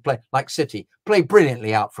themselves to play, like City, play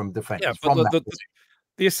brilliantly out from defence. Yeah, but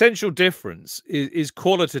the essential difference is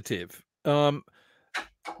qualitative.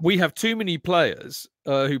 We have too many players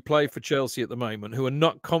who play for Chelsea at the moment who are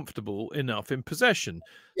not comfortable enough in possession.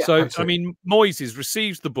 Yeah, so, absolutely. I mean, Moises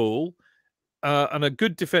receives the ball and a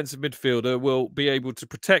good defensive midfielder will be able to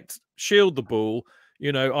protect, shield the ball,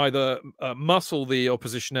 either muscle the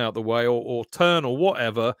opposition out the way or turn or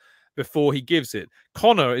whatever before he gives it.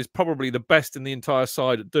 Connor is probably the best in the entire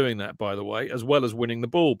side at doing that, by the way, as well as winning the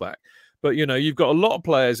ball back. But, you've got a lot of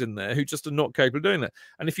players in there who just are not capable of doing that.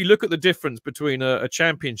 And if you look at the difference between a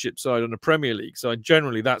championship side and a Premier League side,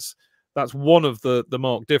 generally that's one of the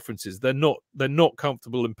marked differences. They're not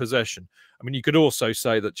comfortable in possession. I mean, you could also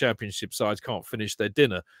say that championship sides can't finish their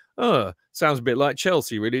dinner. Sounds a bit like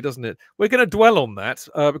Chelsea, really, doesn't it? We're going to dwell on that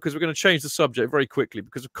because we're going to change the subject very quickly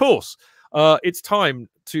because, of course, it's time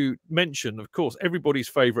to mention, of course, everybody's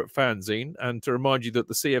favourite fanzine and to remind you that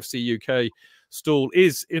the CFC UK stall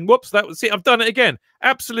is in. Whoops, I've done it again.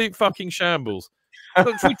 Absolute fucking shambles.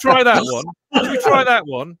 Should we try that one? Should we try that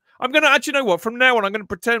one? I'm going to actually, know what? From now on, I'm going to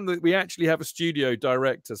pretend that we actually have a studio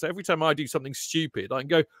director. So every time I do something stupid, I can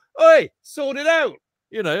go, "Oi, sort it out,"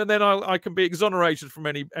 and then I can be exonerated from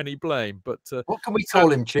any blame. But what can we call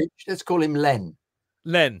him, Chidge? Let's call him Len.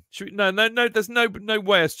 Len. No. There's no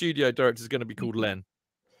way a studio director is going to be called Len.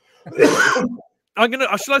 Shall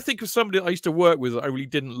I think of somebody that I used to work with that I really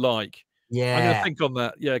didn't like? Yeah, I'm going to think on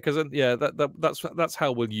that. Yeah, because that's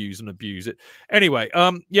how we'll use and abuse it. Anyway,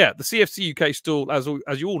 the CFC UK stall, as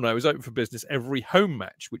you all know, is open for business every home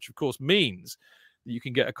match, which of course means that you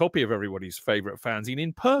can get a copy of everybody's favourite fanzine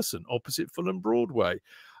in person opposite Fulham Broadway,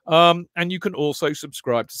 and you can also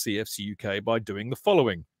subscribe to CFC UK by doing the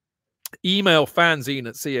following. email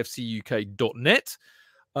fanzine@cfcuk.net.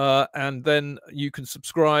 And then you can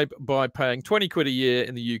subscribe by paying 20 quid a year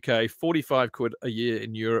in the UK, 45 quid a year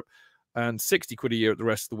in Europe, and 60 quid a year at the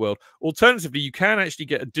rest of the world. Alternatively, you can actually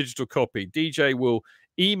get a digital copy. DJ will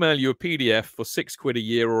email you a PDF for 6 quid a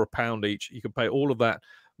year or £1 each. You can pay all of that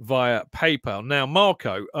via PayPal. Now,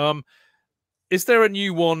 Marco, is there a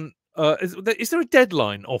new one? Is there a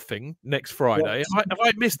deadline offing next Friday? Have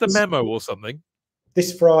I missed the memo or something?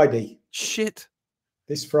 This Friday. Shit.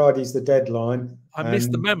 This Friday's the deadline. I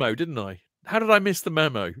missed the memo, didn't I? How did I miss the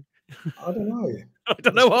memo? I don't know. I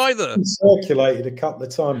don't know either. It's circulated a couple of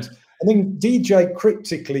times. I think DJ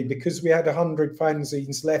cryptically, because we had 100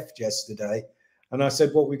 fanzines left yesterday, and I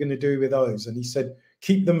said, what are we going to do with those? And he said,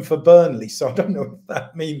 keep them for Burnley. So I don't know if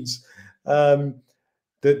that means the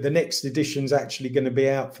next edition's actually going to be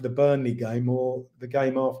out for the Burnley game or the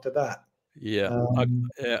game after that. Yeah,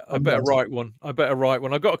 I better write one. I better write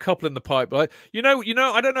one. I've got a couple in the pipe, but I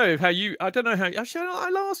don't know how you. I don't know how. Actually,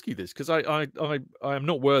 I'll ask you this because I am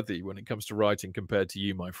not worthy when it comes to writing compared to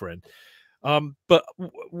you, my friend. But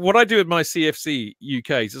what I do with my CFC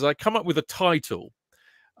UKs is I come up with a title,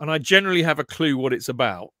 and I generally have a clue what it's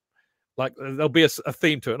about. Like there'll be a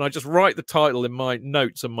theme to it, and I just write the title in my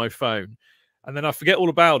notes on my phone. And then I forget all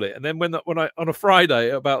about it. And then when I on a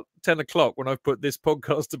Friday about 10 o'clock, when I've put this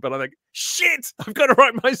podcast to bed, I think, shit, I've got to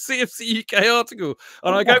write my CFC UK article.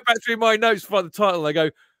 And I go back through my notes, find the title, and I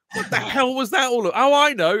go, what the hell was that all of? Oh,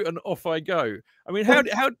 I know. And off I go. I mean, how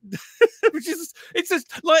it's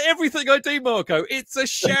just like everything I do, Marco. It's a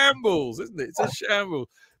shambles, isn't it? It's a shambles.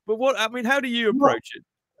 But how do you approach it?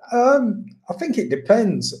 I think it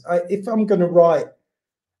depends. If I'm going to write,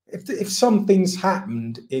 if something's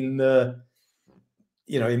happened in the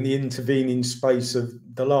in the intervening space of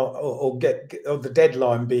the or the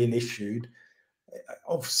deadline being issued,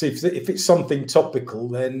 obviously, if it's something topical,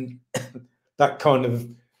 then that kind of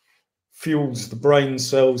fuels the brain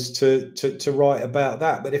cells to write about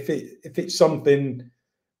that. But if it's something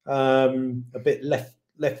a bit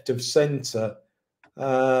left of centre,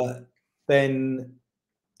 then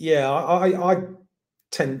yeah, I'll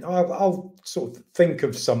sort of think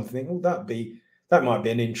of something. Well, that might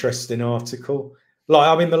be an interesting article. Like,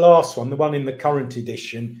 I mean, the last one, the one in the current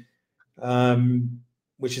edition,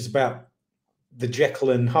 which is about the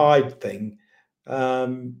Jekyll and Hyde thing.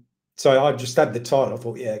 So I just had the title. I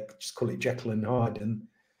thought, yeah, just call it Jekyll and Hyde and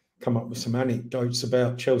come up with some anecdotes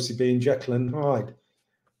about Chelsea being Jekyll and Hyde.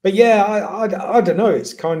 But yeah, I don't know.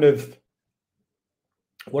 It's kind of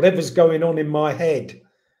whatever's going on in my head.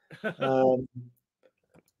 Yeah,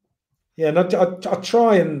 and I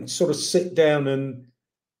try and sort of sit down and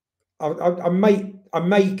I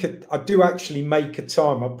do actually make a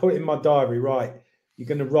time. I put in my diary, right, you're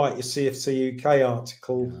going to write your CFC UK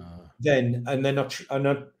article then, and then I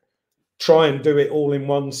try and do it all in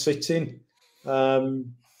one sitting,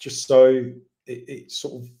 just so it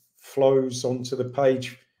sort of flows onto the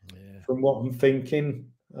page from what I'm thinking.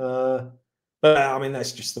 But I mean,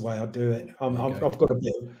 that's just the way I do it. I've got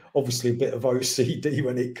obviously a bit of OCD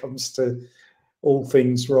when it comes to all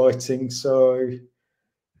things writing. So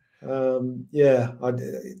yeah,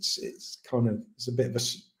 it's a bit of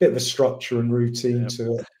a structure and routine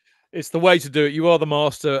to it. It's the way to do it. You are the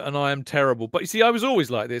master, and I am terrible. But you see, I was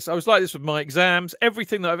always like this. I was like this with my exams,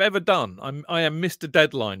 everything that I've ever done. I am Mr.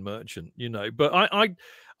 Deadline Merchant, But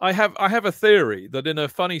I have a theory that, in a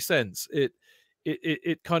funny sense, it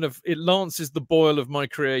lances the boil of my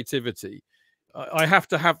creativity. I have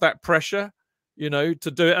to have that pressure, to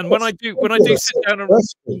do it. And when I do sit down and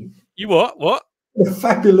you what? A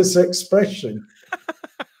fabulous expression.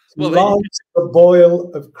 Well, lights the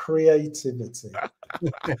boil of creativity.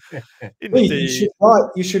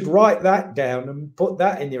 You should write that down and put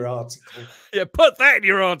that in your article. Yeah, put that in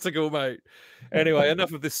your article, mate. Anyway,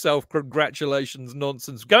 enough of this self-congratulations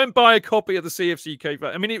nonsense. Go and buy a copy of the CFC UK.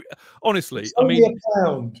 I mean, honestly, it's only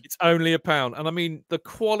 £1. It's only £1. And I mean, the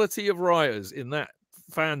quality of writers in that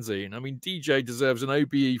fanzine. I mean, DJ deserves an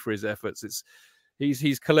OBE for his efforts.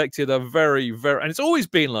 He's collected a very, very, and it's always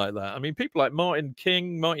been like that. I mean, people like Martin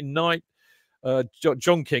Knight,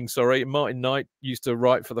 John King, sorry, Martin Knight used to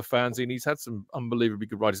write for the fanzine. He's had some unbelievably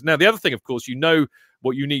good writers. Now, the other thing, of course,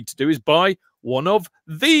 what you need to do is buy one of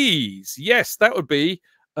these. Yes, that would be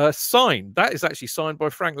signed. That is actually signed by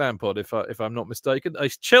Frank Lampard, if I'm not mistaken. A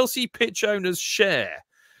Chelsea pitch owner's share.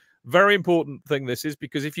 Very important thing this is,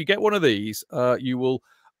 because if you get one of these, you will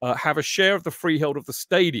have a share of the freehold of the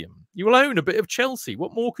stadium. You will own a bit of Chelsea.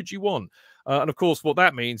 What more could you want? And of course, what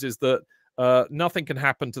that means is that nothing can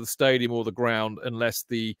happen to the stadium or the ground unless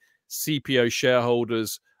the CPO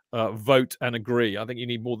shareholders vote and agree. I think you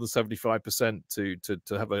need more than 75% to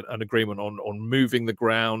have an agreement on moving the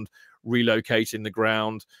ground, relocating the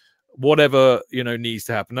ground, whatever needs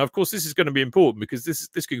to happen. Now, of course, this is going to be important because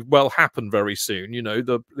this could well happen very soon.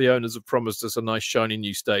 The owners have promised us a nice shiny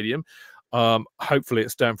new stadium. Hopefully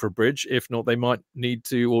at Stamford Bridge. If not, they might need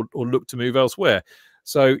to or look to move elsewhere.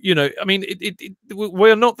 So I mean,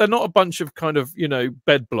 they're not a bunch of kind of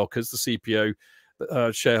bed blockers. The CPO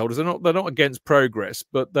shareholders, they're not against progress,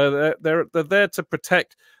 but they're there to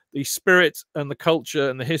protect the spirit and the culture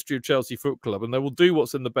and the history of Chelsea Football Club, and they will do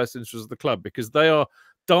what's in the best interest of the club because they are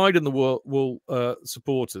dyed-in-the-wool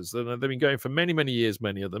supporters. They've been going for many years,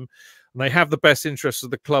 many of them, and they have the best interests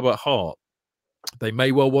of the club at heart. They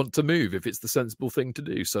may well want to move if it's the sensible thing to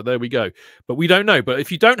do. So there we go. But we don't know. But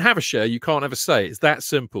if you don't have a share, you can't have a say. It's that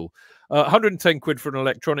simple. 110 quid for an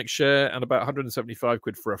electronic share and about 175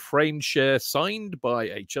 quid for a framed share signed by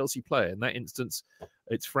a Chelsea player. In that instance,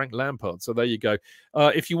 it's Frank Lampard. So there you go.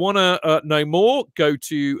 If you want to know more, go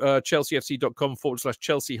to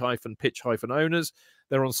chelseafc.com/Chelsea-pitch-owners.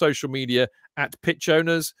 They're on social media at pitch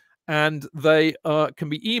owners, and they can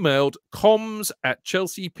be emailed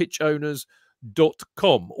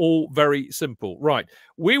comms@chelseapitchowners.com. All very simple. Right.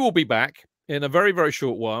 We will be back in a very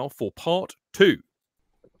short while for part 2.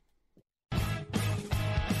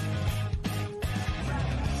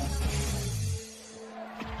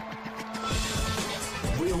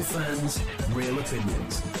 Real fans, real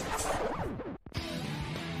opinions.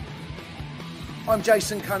 I'm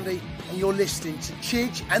Jason Cundy, and you're listening to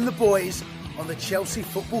Chidge and the boys on the Chelsea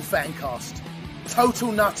Football Fancast.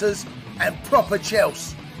 Total nutters and proper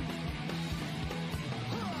Chelsea.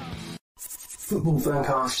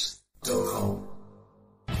 Footballfancast.com.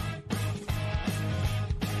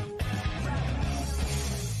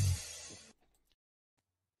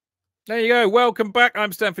 There you go. Welcome back.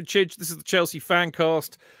 I'm Stamford Chidge. This is the Chelsea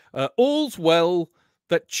Fancast. All's well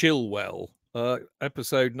that Chilwell.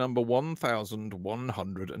 Episode number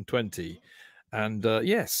 1120. And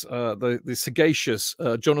yes, the sagacious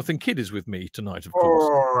Jonathan Kydd is with me tonight, of course.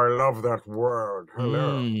 Oh, I love that word.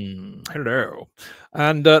 Hello. Hello.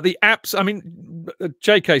 And the apps, I mean,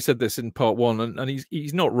 JK said this in part 1, and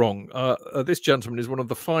he's not wrong. This gentleman is one of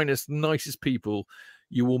the finest, nicest people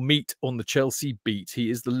you will meet on the Chelsea beat. He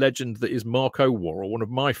is the legend that is Marco Worrall, one of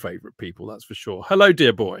my favourite people, that's for sure. Hello,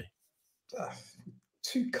 dear boy.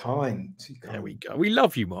 Too kind. There we go. We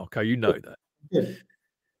love you, Marco. You know that. Yeah.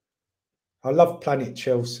 I love Planet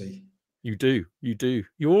Chelsea. You do.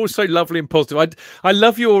 You're always so lovely and positive. I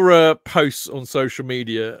love your posts on social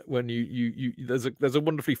media when you there's a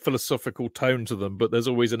wonderfully philosophical tone to them, but there's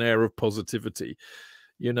always an air of positivity.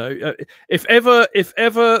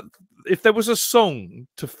 If there was a song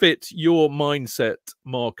to fit your mindset,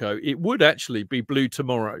 Marco, it would actually be Blue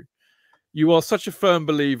Tomorrow. You are such a firm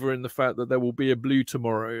believer in the fact that there will be a blue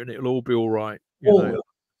tomorrow and it'll all be all right.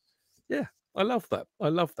 Yeah, I love that.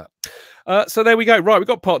 So there we go. Right, we've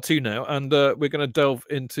got part 2 now, and we're going to delve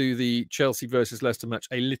into the Chelsea versus Leicester match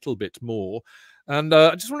a little bit more. And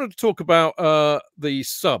I just wanted to talk about the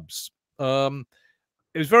subs. It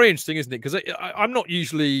was very interesting, isn't it? Because I'm not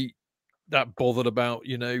usually that bothered about,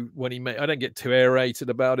 when he made. I don't get too aerated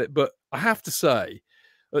about it, but I have to say,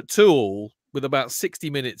 at 2-2, with about 60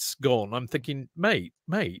 minutes gone, I'm thinking, mate,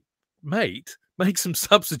 make some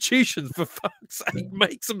substitutions, for fuck's sake,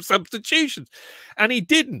 make some substitutions. And he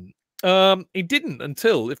didn't. He didn't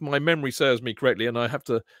until, if my memory serves me correctly, and I have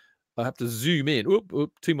to zoom in.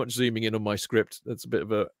 Too much zooming in on my script. That's a bit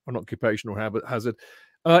of an occupational hazard.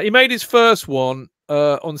 He made his first one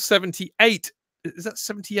on 78. Is that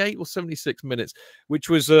 78 or 76 minutes? Which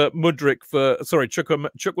was Chukwuemeka for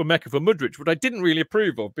Mudryk, which I didn't really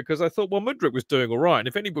approve of because I thought, well, Mudryk was doing all right, and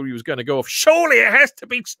if anybody was going to go off, surely it has to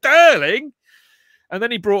be Sterling. And then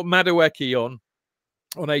he brought Madueke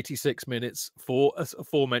on 86 minutes for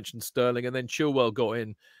aforementioned Sterling, and then Chilwell got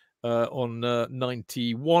in on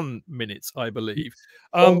 91 minutes, I believe.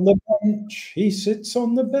 On the bench. He sits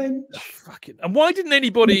on the bench. And why didn't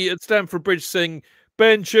anybody at Stamford Bridge sing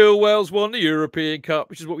Ben Chilwell's won the European Cup,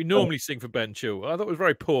 which is what we normally sing for Ben Chilwell? I thought it was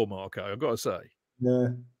very poor, Marco, I've got to say. Yeah.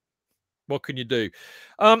 What can you do?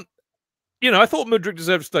 I thought Mudryk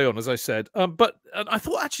deserved to stay on, as I said. But I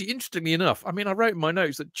thought, actually, interestingly enough, I mean, I wrote in my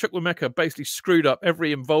notes that Chukwuemeka basically screwed up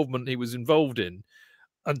every involvement he was involved in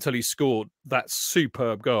until he scored that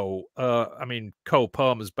superb goal. I mean, Cole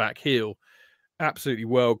Palmer's back heel, absolutely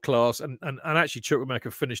world class. And actually,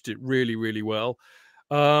 Chukwuemeka finished it really, really well.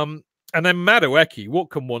 And then Madueke, what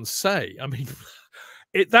can one say? I mean,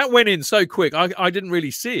 that went in so quick. I didn't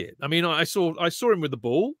really see it. I mean, I saw him with the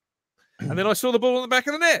ball, and then I saw the ball on the back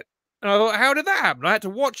of the net. And I thought, how did that happen? I had to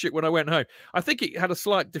watch it when I went home. I think it had a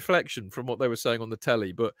slight deflection from what they were saying on the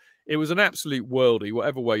telly, but it was an absolute worldie,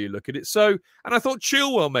 whatever way you look at it. So, and I thought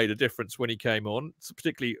Chilwell made a difference when he came on, so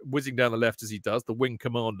particularly whizzing down the left as he does, the wing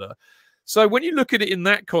commander. So when you look at it in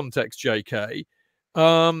that context, JK,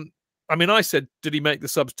 I mean, I said, did he make the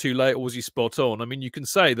subs too late or was he spot on? I mean, you can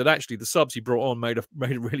say that actually the subs he brought on made a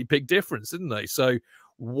really big difference, didn't they? So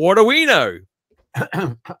what do we know?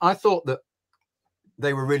 I thought that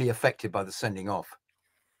they were really affected by the sending off.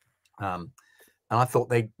 And I thought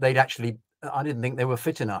they'd actually, I didn't think they were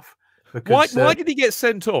fit enough. Because, why did he get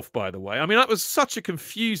sent off, by the way? I mean, that was such a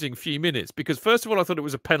confusing few minutes because, first of all, I thought it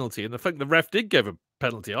was a penalty. And I think the ref did give a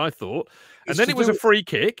penalty, I thought. And then it was a free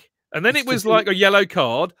kick. And then it was like a yellow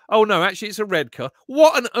card. Oh, no, actually, it's a red card.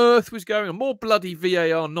 What on earth was going on? More bloody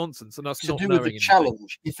VAR nonsense than us not knowing anything. To do with the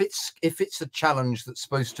challenge. If it's a challenge that's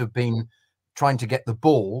supposed to have been trying to get the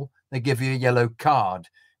ball, they give you a yellow card.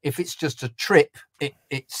 If it's just a trip,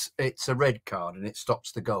 it's a red card and it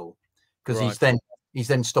stops the goal because he's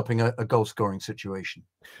then stopping a goal scoring situation.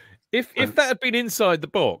 If that had been inside the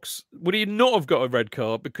box, would he not have got a red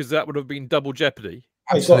card because that would have been double jeopardy?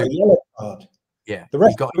 He got a yellow card. Yeah, the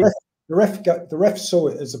ref saw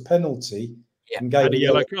it as a penalty and gave a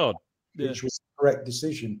yellow card, which was the correct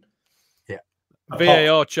decision. Yeah,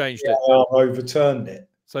 VAR changed it. VAR overturned it.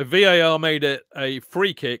 So VAR made it a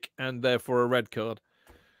free kick and therefore a red card.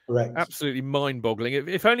 Correct. Absolutely mind-boggling.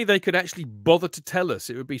 If only they could actually bother to tell us,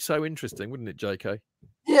 it would be so interesting, wouldn't it, JK?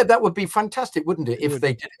 Yeah, that would be fantastic, wouldn't it? If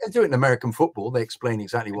they did do it in American football, they explain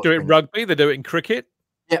exactly what. They do it in rugby. They do it in cricket.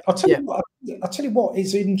 Yeah, I'll tell you what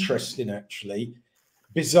is interesting, actually.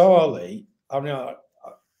 Bizarrely, I mean,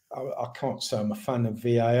 I can't say I'm a fan of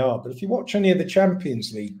VAR, but if you watch any of the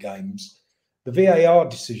Champions League games, the VAR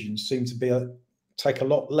decisions seem to take a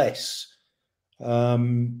lot less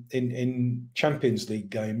in Champions League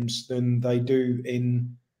games than they do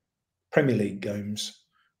in Premier League games.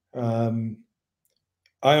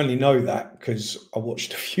 I only know that because I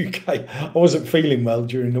watched a few games. I wasn't feeling well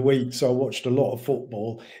during the week, so I watched a lot of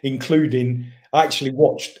football, including I actually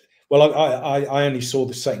watched. Well, I only saw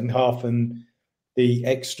the second half and the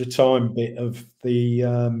extra time bit of the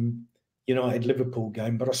United-Liverpool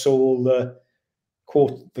game, but I saw all the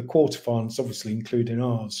quarterfinals, obviously including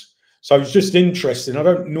ours. So it's just interesting. I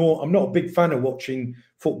don't know. I'm not a big fan of watching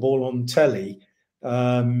football on telly,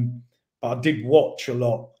 but I did watch a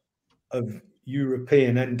lot of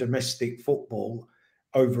European and domestic football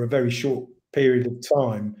over a very short period of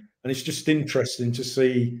time, and it's just interesting to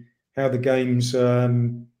see how the games are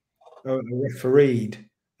refereed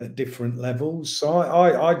at different levels. So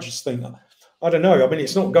I just think, I don't know. I mean,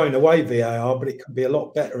 it's not going away VAR, but it could be a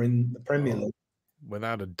lot better in the Premier League.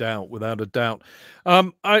 Without a doubt, without a doubt.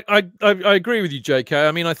 I agree with you, JK.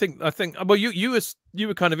 I mean, I think. Well, you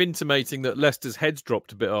were kind of intimating that Leicester's heads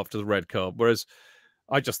dropped a bit after the red card, whereas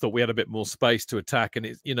I just thought we had a bit more space to attack, and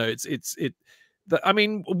I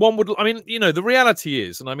mean, the reality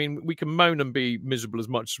is, and I mean, we can moan and be miserable as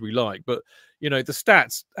much as we like, but the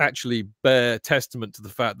stats actually bear testament to the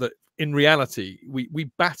fact that in reality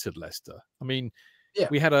we battered Leicester. I mean,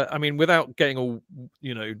 we had without getting all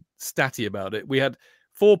statty about it, we had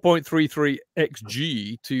 4.33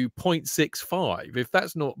 XG to 0.65. If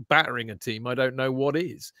that's not battering a team, I don't know what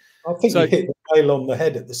is. I think you hit the nail on the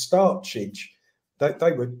head at the start, Chidge.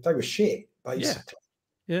 They were shit, basically.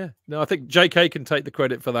 Yeah. No, I think JK can take the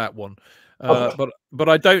credit for that one. But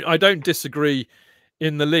I don't disagree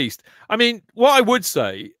in the least. I mean, what I would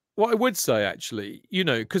say actually,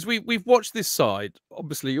 because we've watched this side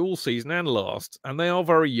obviously all season and last, and they are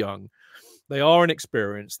very young. They are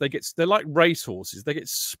inexperienced. They're like racehorses. They get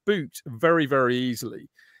spooked very, very easily.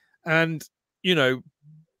 And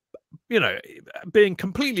being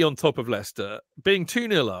completely on top of Leicester, being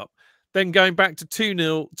 2-0 up, then going back to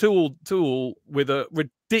 2-0, 2-2 with a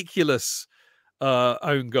ridiculous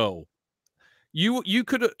own goal. You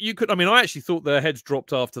could. I mean, I actually thought their heads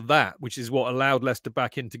dropped after that, which is what allowed Leicester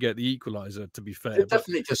back in to get the equaliser. To be fair,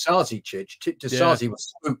 definitely Disasi, Chidge. Disasi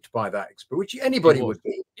was spooked by that experience, which anybody would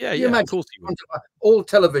be. Yeah, of course he would. All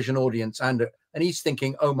television audience, and he's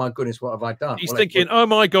thinking, "Oh my goodness, what have I done?" He's thinking, "Oh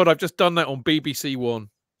my God, I've just done that on BBC One.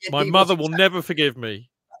 My mother will never forgive me."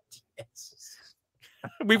 Yes.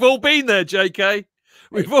 We've all been there, JK.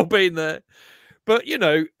 We've all been there. But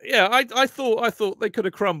I thought they could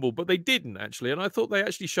have crumbled, but they didn't actually, and I thought they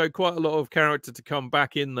actually showed quite a lot of character to come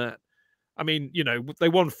back in that. I mean, they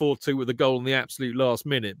won 4-2 with a goal in the absolute last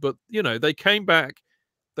minute, but they came back,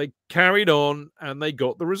 they carried on, and they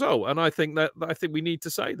got the result. And I think we need to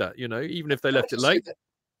say that, even if they left it late.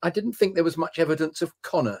 I didn't think there was much evidence of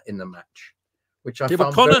Connor in the match, which I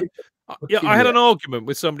found. Yeah, I had an argument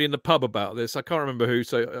with somebody in the pub about this. I can't remember who,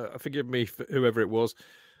 so forgive me for whoever it was.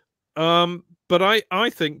 But I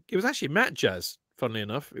think it was actually Matt Jazz, funnily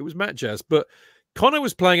enough. It was Matt Jazz. But Connor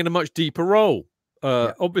was playing in a much deeper role,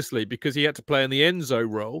 obviously, because he had to play in the Enzo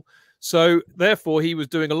role. So, therefore, he was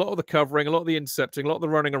doing a lot of the covering, a lot of the intercepting, a lot of the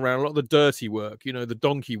running around, a lot of the dirty work, you know, the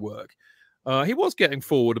donkey work. He was getting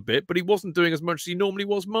forward a bit, but he wasn't doing as much as he normally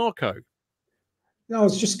was, Marco. No, I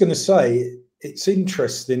was just going to say, it's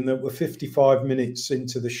interesting that we're 55 minutes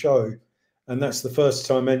into the show, and that's the first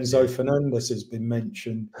time Enzo Fernandez has been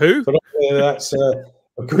mentioned. Who? But that's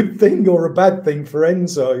a good thing or a bad thing for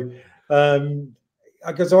Enzo.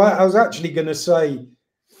 Because I was actually going to say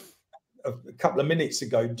a couple of minutes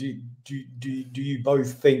ago, do you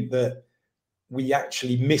both think that we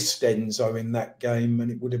actually missed Enzo in that game and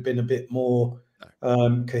it would have been a bit more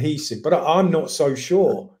cohesive? But I'm not so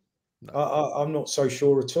sure. No. I'm not so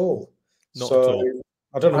sure at all. Not at all.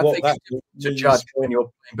 I don't know what that to judge when you're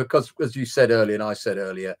playing, because as you said earlier and I said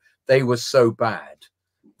earlier, they were so bad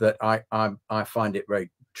that I find it very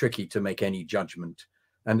tricky to make any judgment,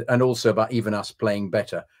 and also about even us playing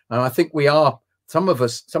better. And I think we are, some of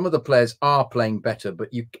the players are playing better, but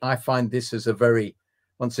I find this is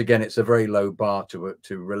once again, it's a very low bar to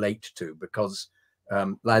relate to, because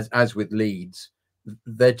as with Leeds,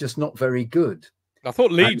 they're just not very good. I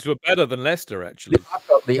thought Leeds were better than Leicester, actually.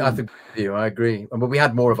 I think with you, I agree. But we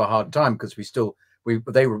had more of a hard time because we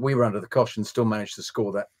were under the cosh and still managed to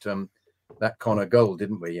score that Connor goal,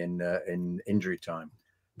 didn't we, in injury time?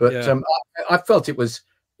 But I felt it was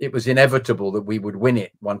inevitable that we would win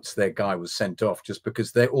it once their guy was sent off, just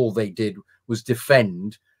because all they did was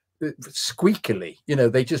defend squeakily. You know,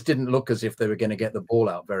 they just didn't look as if they were going to get the ball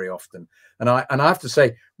out very often. And I have to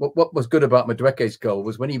say, what was good about Madueke's goal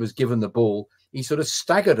was when he was given the ball, he sort of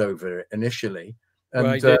staggered over it initially. And,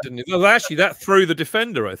 well, he did, didn't he? Well, actually, that threw the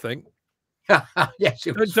defender, I think. Yes.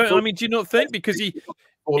 I mean, do you not think? Because he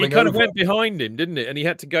kind of went behind him, didn't it? And he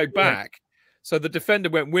had to go back. So the defender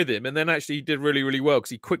went with him, and then actually he did really, really well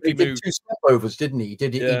because he quickly moved. 2 step overs, didn't he? He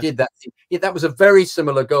did that. That was a very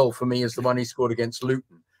similar goal for me as the one he scored against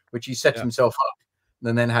Luton, which he set himself up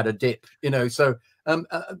and then had a dip. You know, so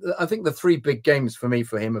I think the 3 big games for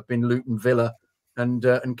him have been Luton, Villa,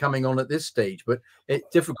 and coming on at this stage. But it's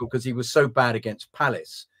difficult because he was so bad against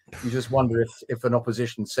Palace. You just wonder if an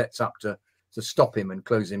opposition sets up to stop him and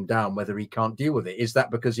close him down, whether he can't deal with it. Is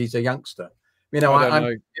that because he's a youngster? You know, I don't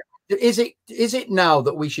know. Is it now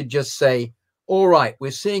that we should just say, all right,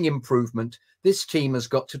 we're seeing improvement. This team has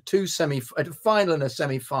got to a final and a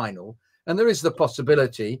semi-final, and there is the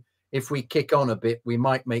possibility if we kick on a bit, we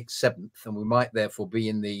might make 7th, and we might therefore be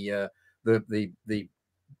in the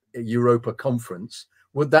Europa Conference.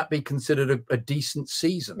 Would that be considered a decent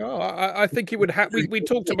season? No, I think it would have. We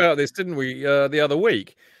talked about this, didn't we, the other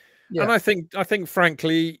week? Yeah. And I think,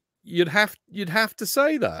 frankly, you'd have to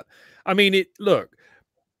say that. I mean, look.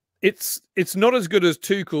 It's not as good as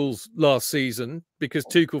Tuchel's last season, because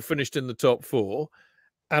Tuchel finished in the top 4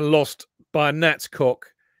 and lost by a gnat's cock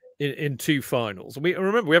in 2 finals. And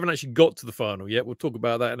remember, we haven't actually got to the final yet. We'll talk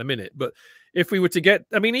about that in a minute. But if we were to get,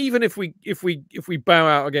 I mean, even if we bow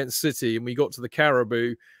out against City and we got to the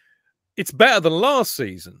Carabao, it's better than last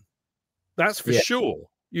season. That's for sure.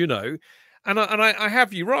 You know. And I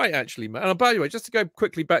have you right, actually. And by the way, just to go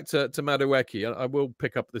quickly back to Madueke, I will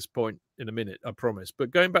pick up this point in a minute, I promise. But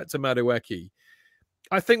going back to Madueke,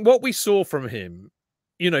 I think what we saw from him,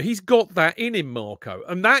 you know, he's got that in him, Marco.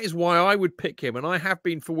 And that is why I would pick him. And I have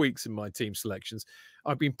been for weeks in my team selections.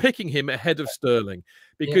 I've been picking him ahead of Sterling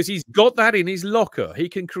because he's got that in his locker. He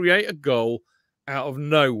can create a goal out of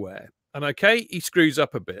nowhere. And okay, he screws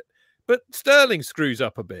up a bit. But Sterling screws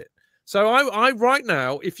up a bit. So I right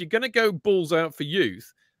now, if you're going to go balls out for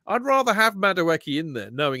youth, I'd rather have Madueke in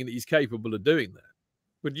there, knowing that he's capable of doing that.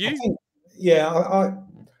 Would you? I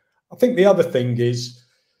think the other thing is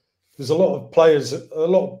there's a lot of players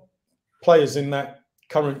in that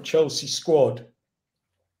current Chelsea squad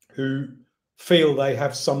who feel they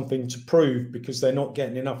have something to prove because they're not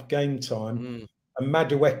getting enough game time, and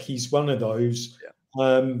Madueke's one of those.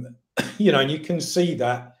 You know, and you can see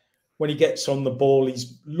that. When he gets on the ball,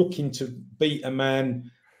 he's looking to beat a man.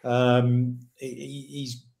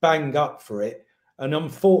 He's banged up for it. And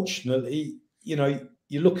unfortunately, you know,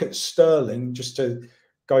 you look at Sterling, just to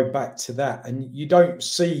go back to that, and you don't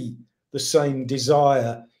see the same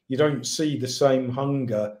desire. You don't see the same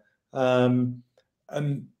hunger. And,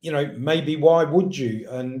 you know, maybe why would you?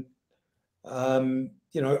 And,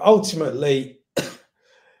 you know, ultimately,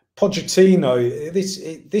 Pochettino,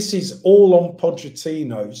 this is all on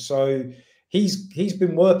Pochettino. So he's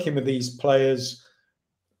been working with these players,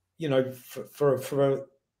 you know, for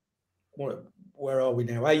where are we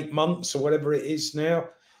now? 8 months or whatever it is now.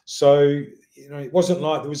 So, you know, it wasn't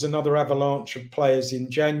like there was another avalanche of players in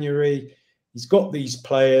January. He's got these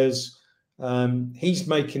players. He's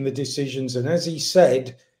making the decisions. And as he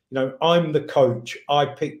said, you know, I'm the coach. I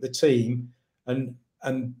pick the team. And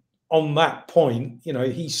on that point, you know,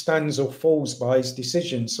 he stands or falls by his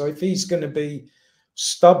decisions. So if he's going to be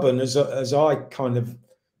stubborn, as I kind of,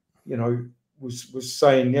 you know, was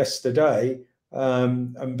saying yesterday,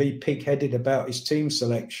 and be pig-headed about his team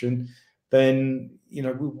selection, then, you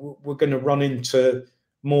know, we're going to run into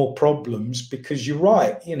more problems, because you're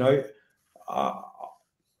right, you know,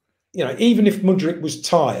 even if Mudryk was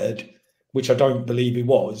tired, which I don't believe he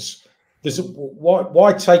was,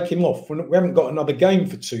 why take him off? We haven't got another game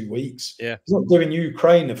for 2 weeks. Yeah, he's not doing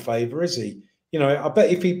Ukraine a favour, is he? You know, I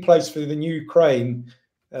bet if he plays for the Ukraine,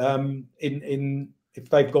 if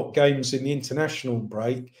they've got games in the international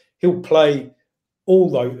break, he'll play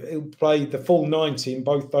the full 90 in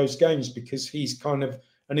both those games, because he's kind of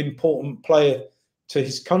an important player to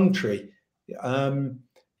his country.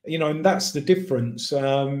 You know, and that's the difference.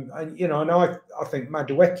 And you know, and I think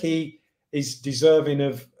Madueke is deserving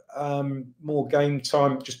of more game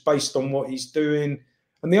time just based on what he's doing.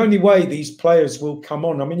 And the only way these players will come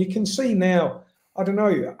on, I mean, you can see now, I don't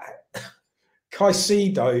know,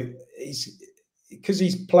 Caicedo is, because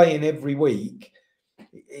he's playing every week,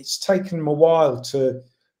 it's taken him a while to,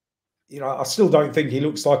 you know, I still don't think he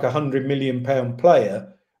looks like £100 million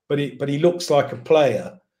player, but he looks like a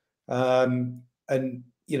player. And,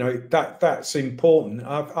 you know, that's important.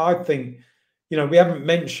 I think, you know, we haven't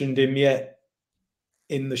mentioned him yet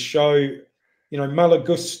in the show. You know,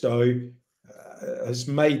 Malagusto has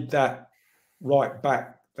made that right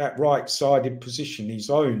back, that right-sided position his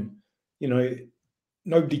own. You know,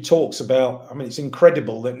 nobody talks about, I mean, it's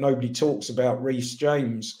incredible that nobody talks about Reece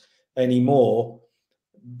James anymore,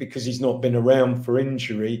 because he's not been around for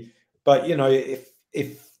injury. But, you know,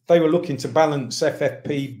 if they were looking to balance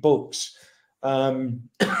FFP books in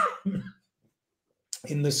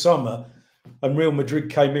the summer, and Real Madrid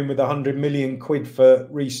came in with £100 million for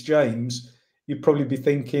Reece James, you'd probably be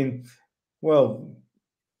thinking, well,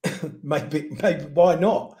 maybe why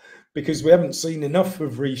not? Because we haven't seen enough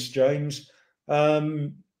of Reece James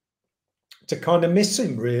to kind of miss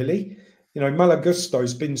him, really. You know,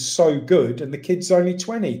 Malagusto's been so good, and the kid's only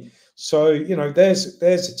 20. So, you know, there's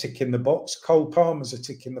a tick in the box. Cole Palmer's a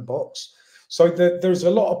tick in the box. So there's a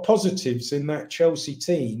lot of positives in that Chelsea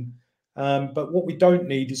team. But what we don't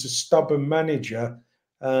need is a stubborn manager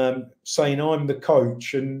saying, I'm the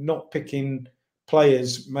coach, and not picking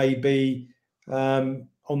players maybe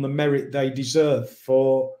on the merit they deserve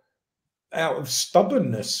for out of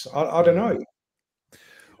stubbornness. I don't know.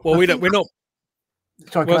 Well, we're not.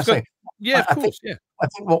 Sorry, can I say? Yeah, of course. Yeah, I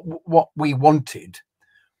think what we wanted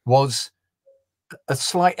was a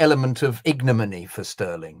slight element of ignominy for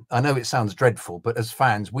Sterling. I know it sounds dreadful, but as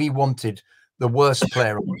fans, we wanted the worst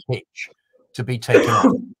player on the pitch to be taken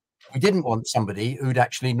off. We didn't want somebody who'd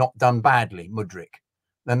actually not done badly, Mudryk,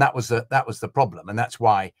 and that was the problem, and that's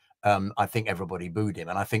why I think everybody booed him.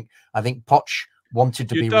 And I think Poch wanted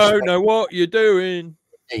to be. You don't know what you're doing.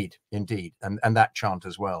 Indeed, and that chant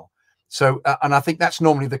as well. So, and I think that's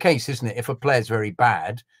normally the case, isn't it? If a player's very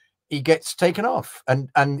bad, he gets taken off,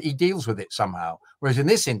 and he deals with it somehow. Whereas in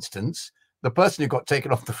this instance, the person who got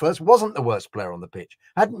taken off the first wasn't the worst player on the pitch,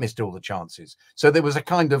 hadn't missed all the chances. So there was a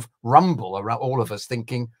kind of rumble around all of us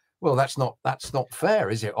thinking, well, that's not fair,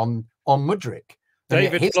 is it, on Mudryk?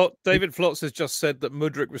 David Flotz has just said that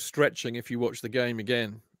Mudryk was stretching if you watch the game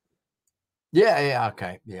again. Yeah,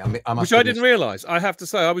 okay. Yeah, which I didn't realise. I have to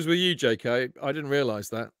say, I was with you, JK. I didn't realise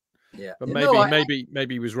that. Yeah, but maybe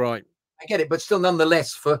he was right. I get it, but still,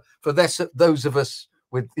 nonetheless, for those of us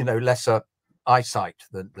with, you know, lesser eyesight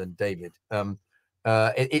than David,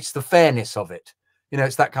 it's the fairness of it. You know,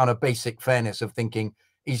 it's that kind of basic fairness of thinking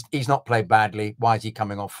he's not played badly. Why is he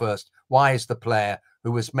coming off first? Why is the player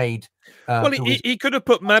who was made? Well, he could have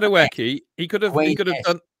put Madueke. He could have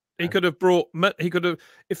done. He could have brought. He could have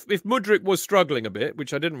if Mudryk was struggling a bit,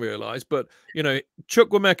 which I didn't realise. But you know,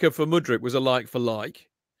 Chukwuemeka for Mudryk was a like for like.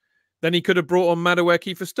 Then he could have brought on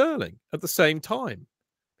Madueke for Sterling at the same time.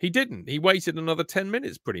 He didn't. He waited another 10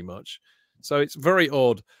 minutes pretty much. So it's very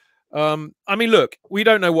odd. I mean, look, we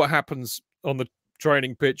don't know what happens on the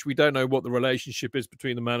training pitch. We don't know what the relationship is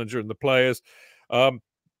between the manager and the players. I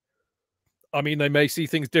mean, they may see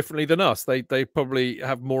things differently than us. They probably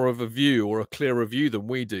have more of a view or a clearer view than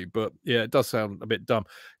we do. But yeah, it does sound a bit dumb.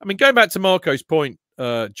 I mean, going back to Marco's point,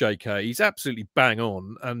 JK, he's absolutely bang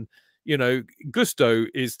on. And you know, Gusto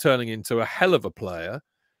is turning into a hell of a player.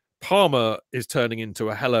 Palmer is turning into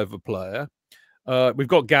a hell of a player. We've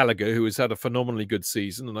got Gallagher, who has had a phenomenally good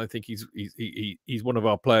season, and I think he's one of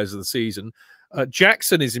our players of the season.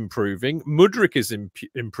 Jackson is improving. Mudryk is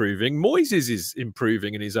improving. Moises is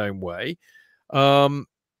improving in his own way.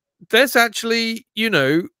 There's actually,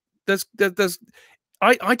 there's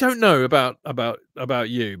I don't know about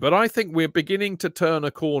you, but I think we're beginning to turn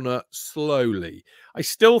a corner slowly. I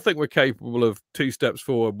still think we're capable of 2 steps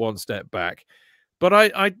forward, 1 step back, but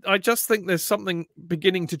I just think there's something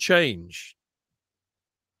beginning to change.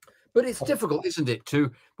 But it's difficult, isn't it? To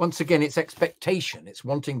once again, it's expectation. It's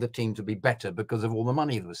wanting the team to be better because of all the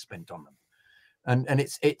money that was spent on them. And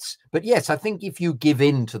it's but yes, I think if you give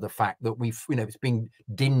in to the fact that we've, it's being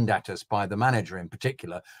dinned at us by the manager in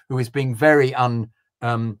particular, who is being very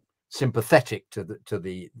sympathetic to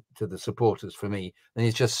the supporters for me, and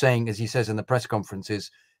he's just saying, as he says in the press conferences,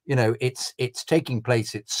 it's taking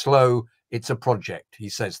place, it's slow, it's a project. He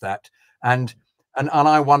says that, and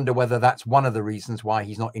I wonder whether that's one of the reasons why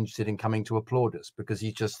he's not interested in coming to applaud us, because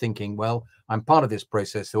he's just thinking, well, I'm part of this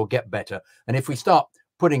process, it'll get better. And if we start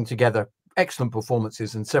putting together excellent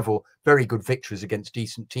performances and several very good victories against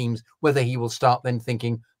decent teams, whether he will start then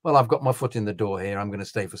thinking, well, I've got my foot in the door here, I'm going to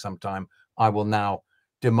stay for some time, I will now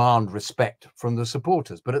demand respect from the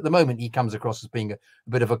supporters. But at the moment, he comes across as being a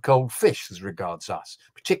bit of a cold fish as regards us,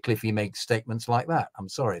 particularly if he makes statements like that. I'm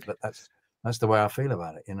sorry, but that's the way I feel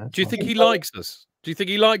about it. Do you think he likes us? Do you think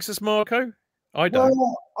he likes us, Marco? I don't.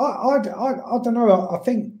 Well, I don't know. I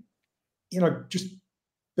think, just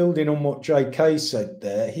building on what JK said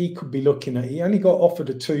there, he could be looking at, he only got offered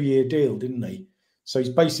a 2-year deal, didn't he? So he's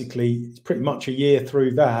pretty much a year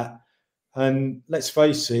through that. And let's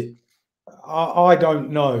face it, I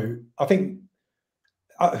don't know. I think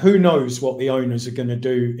who knows what the owners are going to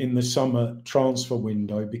do in the summer transfer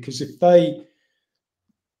window, because if they,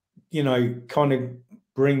 kind of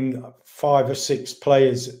bring 5 or 6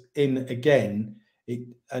 players in again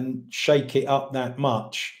and shake it up that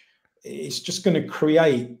much, it's just going to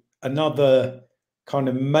create another kind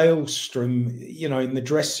of maelstrom, in the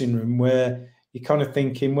dressing room, where you're kind of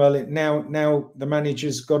thinking, well, now the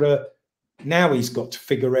manager's he's got to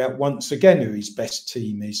figure out once again who his best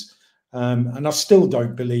team is. And I still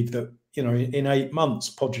don't believe that, in 8 months,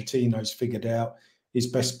 Pochettino's figured out his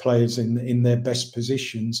best players in their best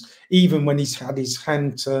positions, even when he's had his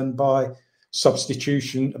hand turned by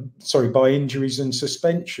injuries and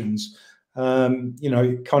suspensions.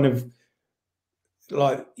 Kind of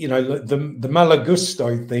like, the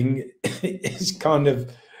Malagusto thing is kind of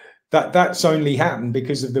that's only happened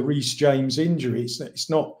because of the Reece James injury. It's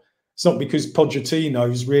not because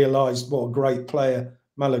Pochettino's realised what a great player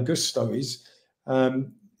Malagusto is.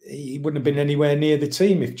 He wouldn't have been anywhere near the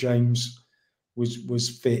team if James was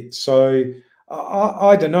fit. So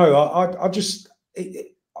I don't know. I've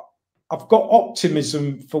got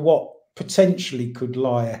optimism for what potentially could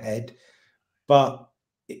lie ahead, but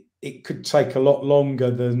it could take a lot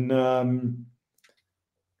longer than a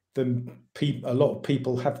lot of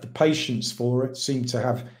people have the patience for it, seem to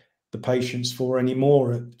have the patience for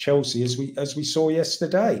anymore at Chelsea, as we saw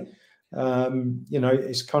yesterday.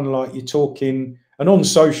 It's kind of like you're talking, and on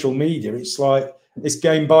social media, it's like it's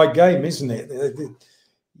game by game, isn't it?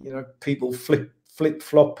 People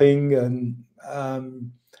flip-flopping, and I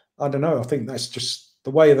don't know. I think that's just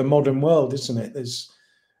the way of the modern world, isn't it? This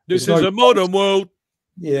is a modern world.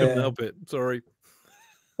 Yeah, couldn't help it. Sorry.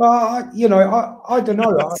 Well, I don't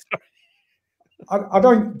know. I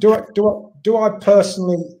don't do I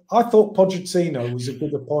personally. I thought Pochettino was a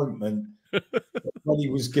good appointment when he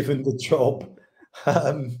was given the job.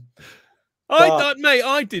 Mate,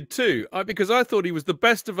 I did too. Because I thought he was the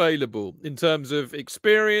best available in terms of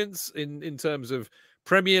experience, in terms of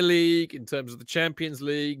Premier League, in terms of the Champions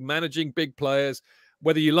League, managing big players.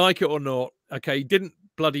 Whether you like it or not, okay, he didn't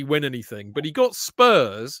bloody win anything, but he got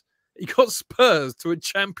Spurs. He got Spurs to a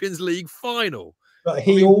Champions League final. But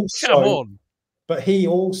he also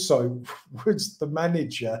was the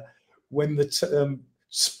manager when the term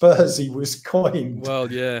Spursy was coined.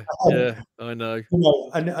 Well, yeah, I know.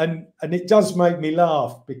 And it does make me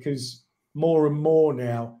laugh, because more and more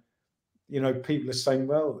now, people are saying,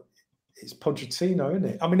 well, it's Pochettino, isn't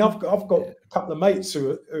it? I mean, I've got a couple of mates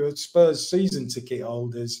who are Spurs season ticket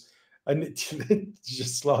holders, and it's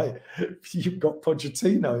just like, you've got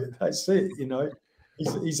Pochettino. That's it,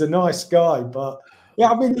 He's a nice guy, but yeah,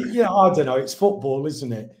 I mean, I don't know. It's football,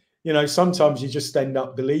 isn't it? Sometimes you just end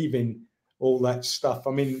up believing all that stuff.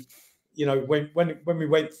 I mean, when we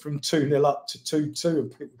went from 2-0 up to 2-2,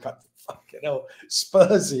 and people go, fucking hell,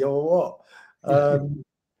 Spursy or what?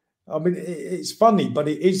 I mean, it's funny, but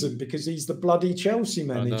it isn't, because he's the bloody Chelsea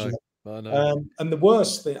manager. I know. And the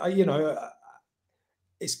worst thing,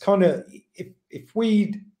 it's kind of if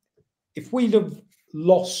we'd have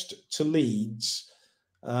lost to Leeds,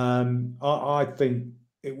 I think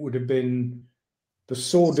it would have been the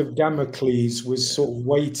sword of Damocles was sort of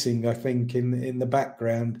waiting, I think, in the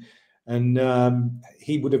background, and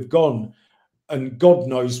he would have gone, and God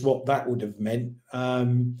knows what that would have meant,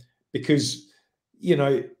 because you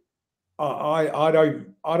know I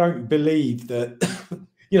don't believe that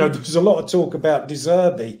you know there was a lot of talk about De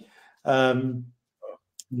Zerbi, and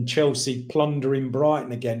Chelsea plundering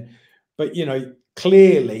Brighton again, but you know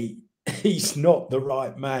clearly he's not the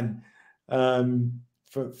right man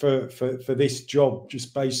for this job,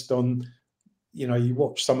 just based on, you know, you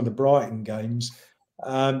watch some of the Brighton games.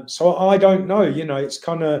 So I don't know, you know, it's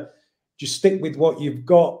kind of just stick with what you've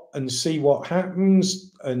got and see what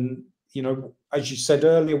happens. And, you know, as you said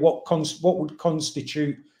earlier, what would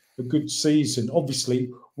constitute a good season?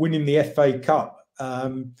 Obviously, winning the FA Cup,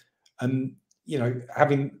 and, you know,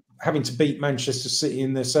 having to beat Manchester City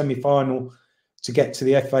in the semi-final to get to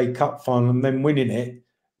the FA Cup final, and then winning it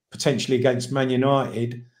potentially against Man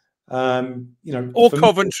United, you know, or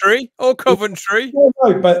Coventry, or Coventry.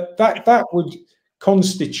 No, but that would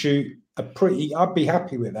constitute a pretty. I'd be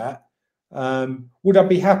happy with that. Would I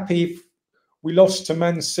be happy if we lost to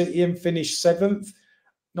Man City and finished 7th?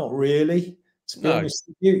 Not really, to be honest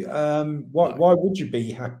with you. Why would you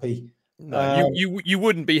be happy? No, you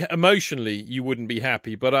wouldn't be emotionally. You wouldn't be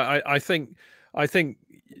happy. But I think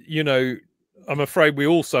you know, I'm afraid we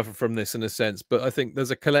all suffer from this in a sense. But I think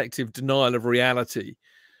there's a collective denial of reality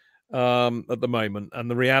at the moment, and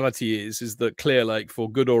the reality is that Clearlake, for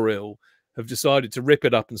good or ill, have decided to rip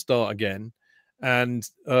it up and start again, and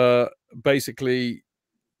basically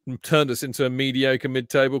turned us into a mediocre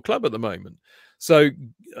mid-table club at the moment. So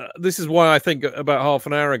this is why I think about half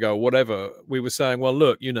an hour ago, whatever, we were saying, well,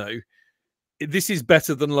 look, you know, this is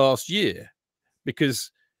better than last year,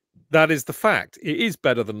 because that is the fact. It is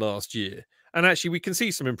better than last year. And actually, we can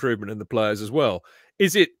see some improvement in the players as well.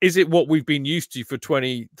 Is it what we've been used to for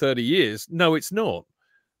 20, 30 years? No, it's not.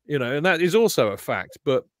 You know, and that is also a fact.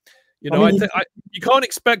 But, you know, I mean, you can't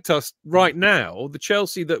expect us right now. The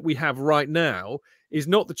Chelsea that we have right now is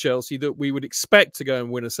not the Chelsea that we would expect to go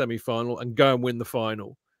and win a semi-final and go and win the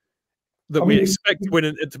final. That we expect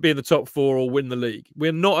to be in the top 4 or win the league.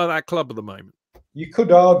 We're not at that club at the moment. You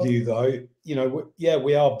could argue, though, you know, yeah,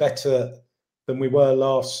 we are better than we were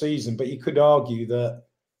last season, but you could argue that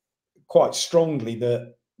quite strongly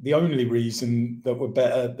that the only reason that we're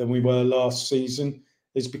better than we were last season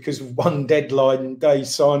is because of one deadline day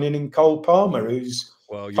signing in Cole Palmer, who's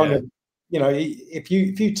kind of, you know, if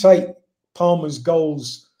you take Palmer's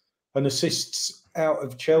goals and assists out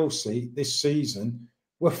of Chelsea this season,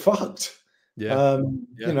 we're fucked. You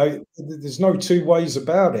know, there's no two ways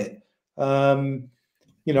about it.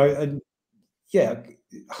 You know, and yeah,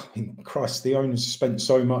 I mean, Christ, the owners spent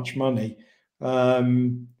so much money. You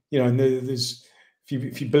know, and there's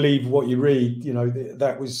if you believe what you read, you know,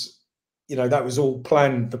 that was all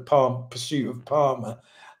planned. The pursuit of Palmer.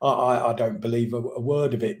 I don't believe a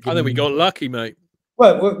word of it. I think we got lucky, mate.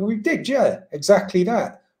 Well, we did, yeah, exactly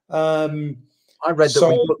that. I read that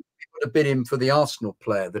we put a bid in for the Arsenal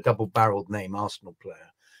player, the double-barreled name Arsenal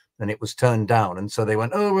player, and it was turned down. And so they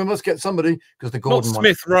went, "Oh, we must get somebody," because the Gordon not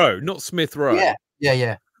Smith Rowe, not Smith Rowe.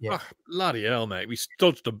 Yeah. Oh, bloody hell, mate! We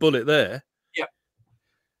dodged a bullet there. Yeah.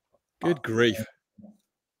 Good grief.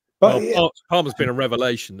 But well, Palmer's been a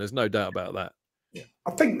revelation. There's no doubt about that. Yeah.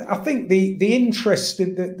 I think the interest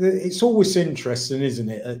in it's always interesting, isn't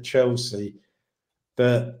it, at Chelsea,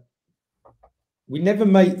 that we never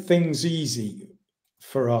make things easy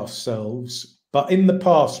for ourselves. But in the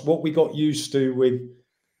past, what we got used to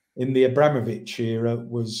in the Abramovich era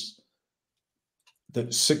was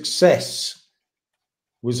that success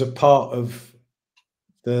was a part of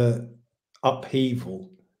the upheaval.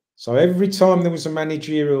 So every time there was a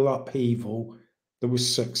managerial upheaval, there was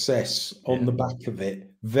success on the back of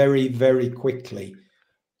it very, very quickly.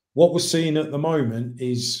 What we're seeing at the moment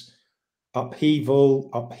is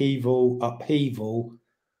upheaval,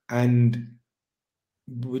 and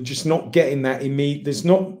we're just not getting that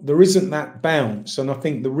immediate. There isn't that bounce, and I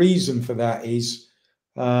think the reason for that is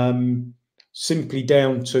simply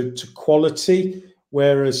down to quality.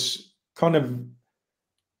 Whereas, kind of,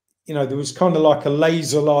 you know, there was kind of like a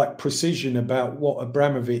laser-like precision about what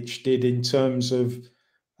Abramovich did in terms of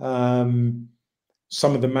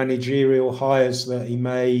some of the managerial hires that he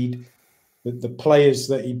made, the players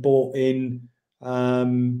that he bought in.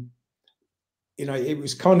 You know, it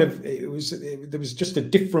was kind of, there was just a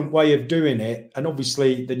different way of doing it. And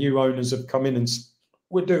obviously the new owners have come in and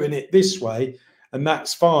we're doing it this way, and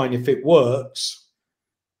that's fine if it works.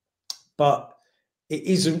 But it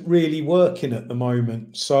isn't really working at the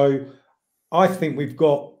moment. So I think we've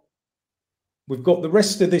got the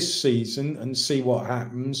rest of this season and see what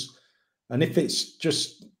happens. And if it's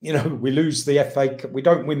just, you know, we lose the FA Cup, we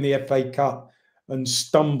don't win the FA Cup and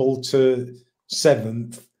stumble to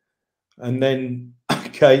 7th, and then,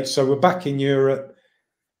 okay, so we're back in Europe.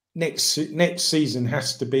 Next season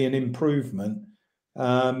has to be an improvement.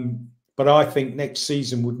 But I think next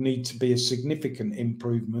season would need to be a significant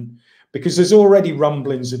improvement, because there's already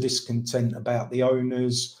rumblings of discontent about the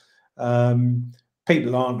owners.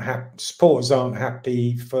 People aren't happy, supporters aren't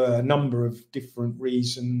happy for a number of different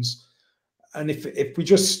reasons. And if we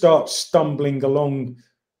just start stumbling along,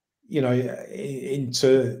 you know,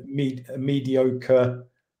 into a mediocre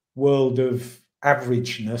world of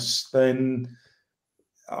averageness, then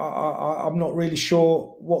I'm not really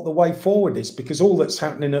sure what the way forward is, because all that's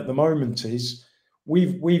happening at the moment is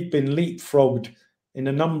we've been leapfrogged in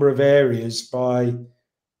a number of areas by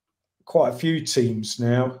quite a few teams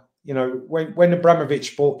now. You know, when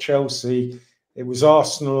Abramovich bought Chelsea, it was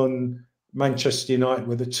Arsenal and Manchester United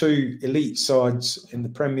were the two elite sides in the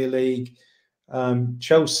Premier League.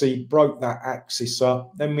 Chelsea broke that axis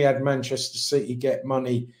up. Then we had Manchester City get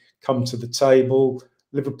money, come to the table.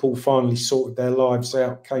 Liverpool finally sorted their lives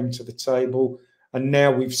out, came to the table. And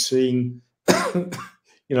now we've seen, you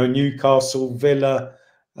know, Newcastle, Villa,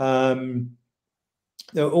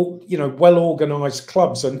 they're all, you know, well-organised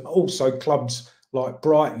clubs, and also clubs like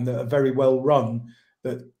Brighton that are very well run.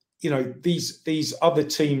 That, you know, these other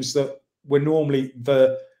teams that were normally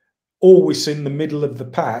always in the middle of the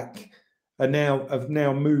pack have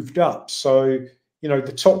now moved up. So, you know,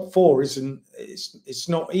 the top four it's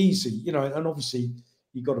not easy, you know, and obviously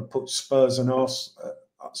you've got to put Spurs and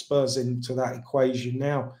Spurs into that equation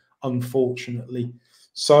now, unfortunately.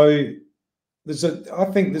 So I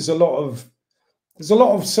think there's a lot of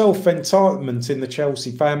self-entitlement in the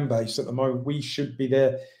Chelsea fan base at the moment. We should be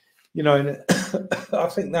there, you know, and I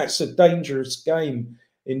think that's a dangerous game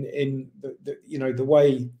in the you know, the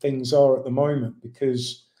way things are at the moment,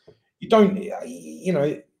 because you don't, you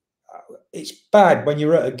know, it's bad when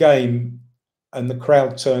you're at a game and the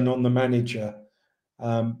crowd turn on the manager,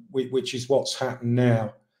 which is what's happened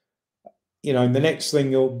now. You know, and the next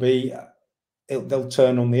thing will be they'll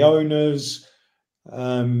turn on the owners.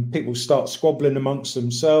 People start squabbling amongst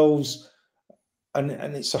themselves, and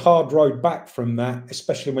it's a hard road back from that,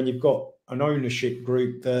 especially when you've got an ownership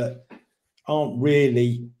group that aren't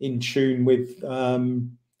really in tune with the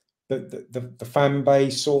fan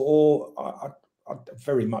base, or I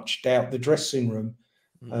very much doubt the dressing room.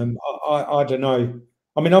 I don't know.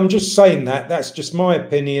 I mean, I'm just saying that's just my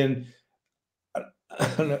opinion.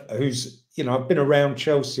 Who's, you know, I've been around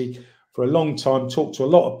Chelsea for a long time, talked to a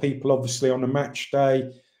lot of people, obviously, on a match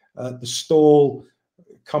day, the stall,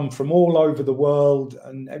 come from all over the world,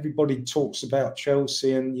 and everybody talks about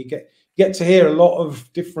Chelsea, and you get to hear a lot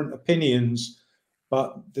of different opinions,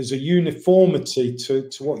 but there's a uniformity to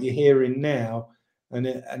what you're hearing now, and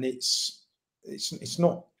it's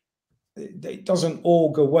not, it doesn't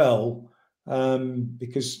augur well,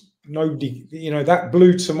 because nobody, you know, that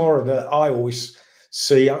blue tomorrow that I always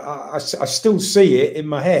see, I still see it in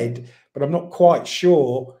my head, but I'm not quite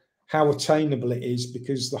sure how attainable it is,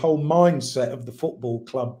 because the whole mindset of the football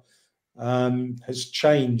club has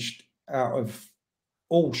changed out of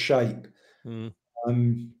all shape in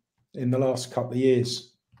the last couple of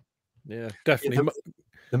years. Yeah, definitely.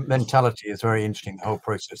 The mentality is very interesting, the whole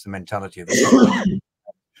process, the mentality of the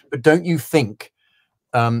But don't you think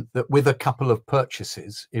that with a couple of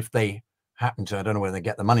purchases, if they happen to, I don't know where they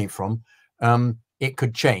get the money from, it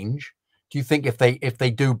could change? Do you think if they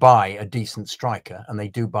do buy a decent striker and they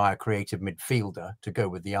do buy a creative midfielder to go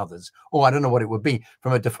with the others, or I don't know what it would be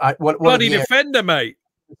from a bloody defender, mate?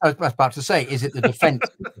 I was about to say, is it the defense?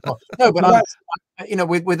 No, but you know,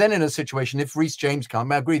 we're then in a situation, if Reece James can't,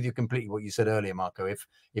 I agree with you completely what you said earlier, Marco.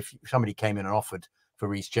 If somebody came in and offered for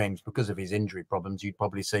Reece James because of his injury problems, you'd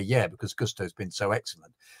probably say yeah, because Gusto's been so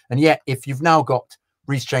excellent. And yet, if you've now got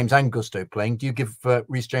Reece James and Gusto playing, do you give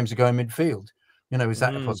Reece James a go in midfield? You know, is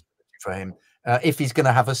that a possibility for him if he's going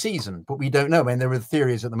to have a season? But we don't know. I mean, there are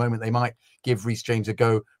theories at the moment they might give Reece James a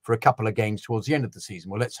go for a couple of games towards the end of the season.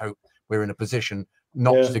 Well, let's hope we're in a position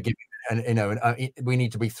not to give him, and you know, we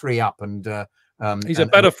need to be 3 up. And he's a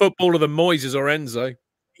better footballer than Moises or Enzo.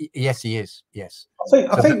 Yes, he is. Yes,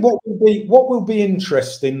 I think what will be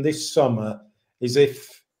interesting this summer is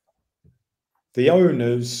if the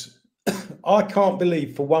owners. I can't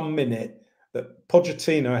believe for 1 minute that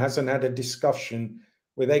Pochettino hasn't had a discussion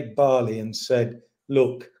with Egbali and said,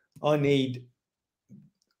 "Look, I need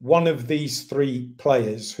one of these 3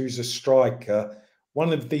 players who's a striker,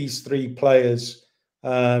 one of these 3 players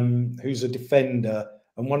who's a defender,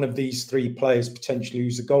 and one of these three players potentially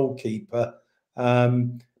who's a goalkeeper,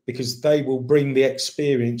 because they will bring the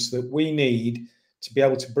experience that we need to be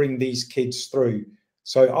able to bring these kids through.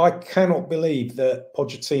 So I cannot believe that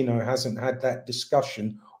Pochettino hasn't had that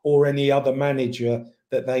discussion, or any other manager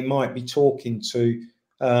that they might be talking to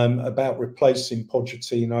about replacing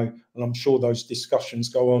Pochettino. And I'm sure those discussions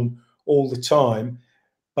go on all the time.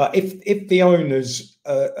 But if the owners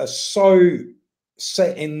are so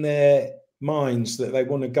set in their minds that they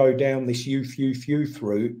want to go down this youth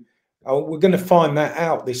route, we're going to find that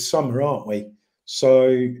out this summer, aren't we? So,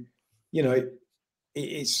 you know,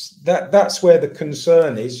 it's that's where the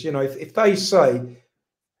concern is. You know, if they say,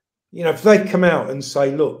 you know, if they come out and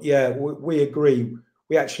say, look, yeah, we agree,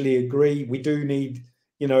 we actually agree, we do need,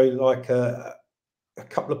 you know, like a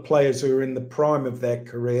couple of players who are in the prime of their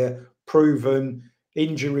career, proven,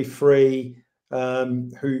 injury-free,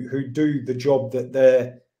 who do the job that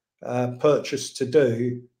they're purchased to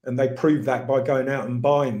do, and they prove that by going out and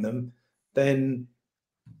buying them, then,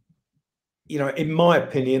 you know, in my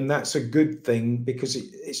opinion, that's a good thing, because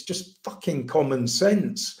it's just fucking common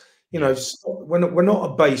sense. You know, we're not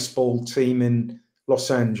a baseball team in Los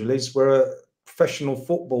Angeles. We're a professional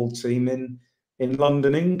football team in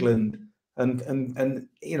London, England, and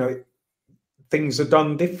you know, things are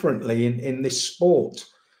done differently in this sport.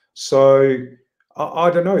 So I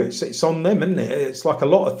don't know. It's on them, isn't it? It's like a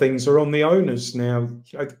lot of things are on the owners now.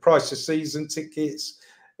 You know, the price of season tickets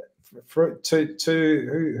to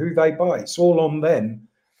who they buy. It's all on them.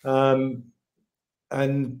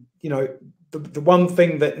 And you know, the one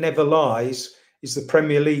thing that never lies is the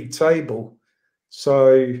Premier League table.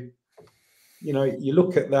 So, you know, you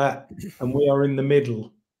look at that and we are in the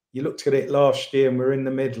middle. You looked at it last year and we're in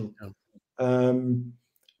the middle.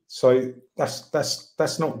 So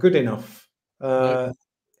that's not good enough.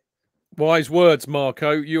 Wise words,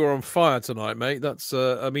 Marco. You are on fire tonight, mate. That's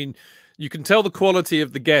I mean, you can tell the quality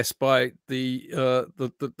of the guest by the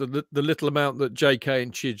little amount that JK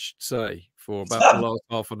and Chidge say for about the last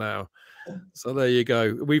half an hour. So there you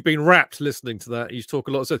go. We've been rapt listening to that. You talk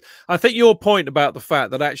a lot. So I think your point about the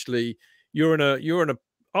fact that actually you're in a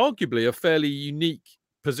arguably a fairly unique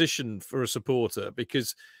position for a supporter,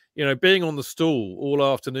 because, you know, being on the stool all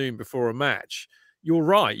afternoon before a match, you're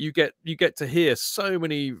right. You get to hear so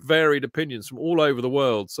many varied opinions from all over the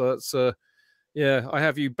world. So it's yeah, I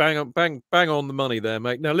have you bang on the money there,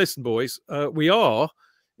 mate. Now listen, boys, we are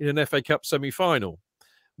in an FA Cup semi-final,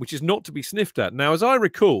 which is not to be sniffed at. Now, as I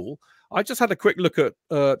recall, I just had a quick look at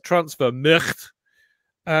Transfermarkt,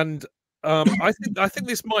 and I think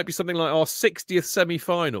this might be something like our 60th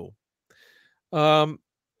semi-final.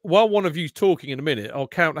 While one of you's talking in a minute, I'll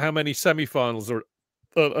count how many semi-finals are,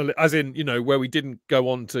 as in, you know, where we didn't go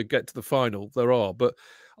on to get to the final. There are, but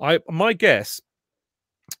my guess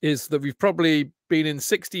is that we've probably been in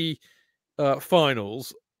 60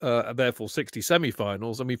 finals, therefore 60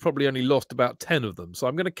 semi-finals, and we've probably only lost about 10 of them. So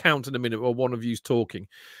I'm going to count in a minute while one of you's talking.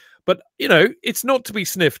 But, you know, it's not to be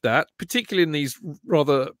sniffed at, particularly in these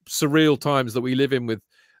rather surreal times that we live in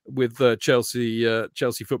with Chelsea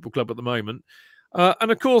Football Club at the moment.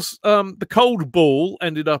 And, of course, the cold ball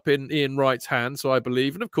ended up in Ian Wright's hand, so I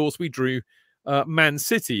believe. And, of course, we drew Man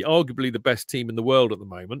City, arguably the best team in the world at the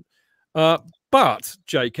moment. But,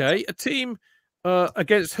 JK, a team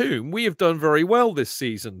against whom we have done very well this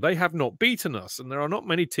season. They have not beaten us, and there are not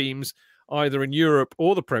many teams either in Europe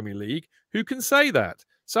or the Premier League who can say that.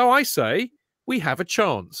 So I say we have a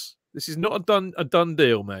chance. This is not a done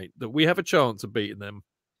deal, mate, that we have a chance of beating them.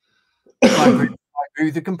 I agree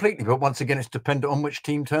with you completely, but once again, it's dependent on which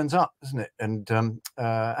team turns up, isn't it?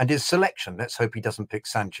 And his selection. Let's hope he doesn't pick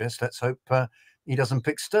Sanchez. Let's hope he doesn't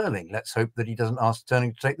pick Sterling. Let's hope that he doesn't ask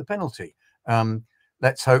Sterling to take the penalty.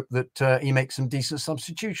 Let's hope that he makes some decent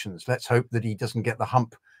substitutions. Let's hope that he doesn't get the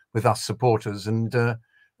hump with us supporters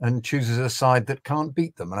and chooses a side that can't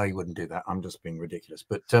beat them. I know he wouldn't do that. I'm just being ridiculous.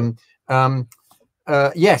 But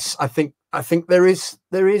yes, I think there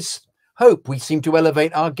is hope. We seem to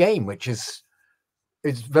elevate our game, which is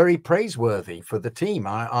very praiseworthy for the team.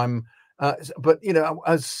 But you know,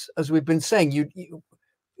 as we've been saying,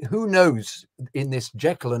 who knows in this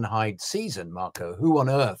Jekyll and Hyde season, Marco? Who on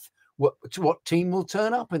earth? What team will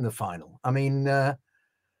turn up in the final? I mean,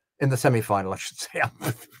 in the semi-final, I should say.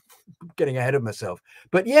 I'm getting ahead of myself.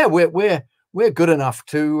 But yeah, we're good enough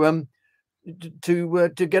to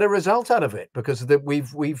get a result out of it, because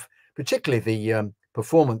we've particularly the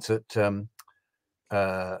performance at I'm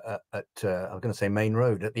going to say Main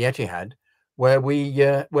Road at the Etihad,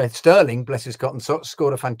 where Sterling, bless his cotton socks,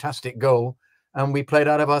 scored a fantastic goal, and we played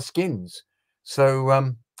out of our skins.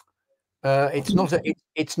 So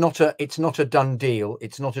It's not a done deal.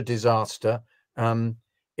 It's not a disaster.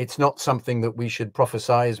 It's not something that we should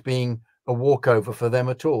prophesy as being a walkover for them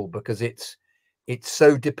at all, because it's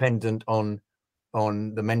so dependent on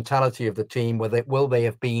the mentality of the team. Will they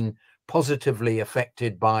have been positively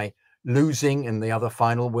affected by losing in the other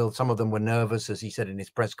final? Will some of them were nervous, as he said in his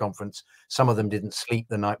press conference. Some of them didn't sleep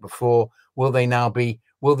the night before. Will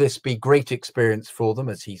this be great experience for them,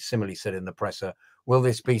 as he similarly said in the presser? Will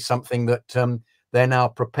this be something that they're now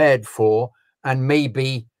prepared for and may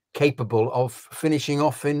be capable of finishing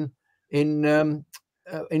off in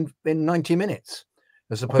 90 minutes,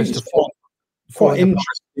 as opposed to quite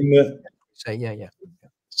interesting that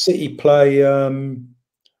City play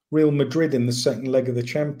Real Madrid in the second leg of the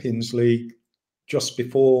Champions League just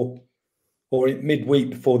before, or midweek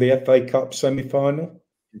before the FA Cup semi-final.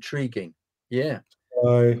 Intriguing, yeah.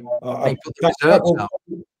 So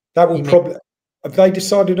that will probably. Have they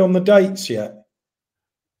decided on the dates yet?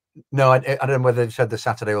 No, I don't know whether they've said the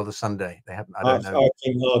Saturday or the Sunday. They haven't. I don't know. I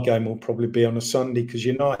think our game will probably be on a Sunday, because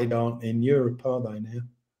United aren't in Europe, are they now?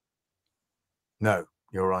 No,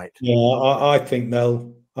 you're right. Yeah, I think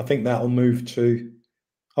that'll move to.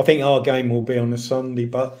 I think our game will be on a Sunday,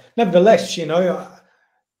 but nevertheless,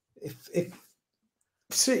 if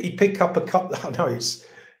City pick up a couple, I know it's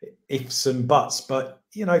ifs and buts, but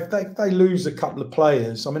if they lose a couple of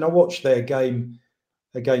players, I mean, I watched their game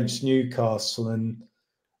against Newcastle, and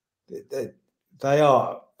they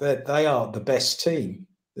are the best team.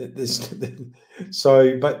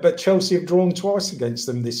 So, but Chelsea have drawn twice against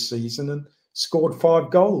them this season and scored 5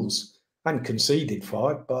 goals and conceded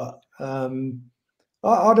 5. But I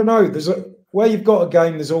don't know. Where you've got a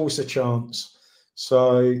game, there's always a chance.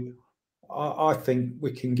 So I think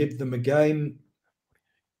we can give them a game,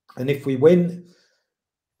 and if we win,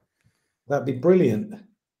 that'd be brilliant.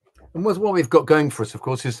 And what we've got going for us, of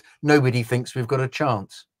course, is nobody thinks we've got a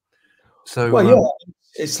chance. So, well, yeah,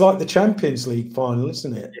 it's like the Champions League final,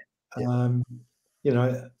 isn't it? Yeah.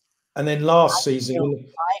 And then last season,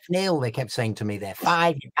 5-0. They kept saying to me, "They're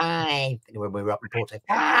 5-5." When we were up in Porto,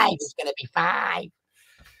 5 is going to be 5.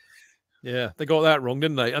 Yeah, they got that wrong,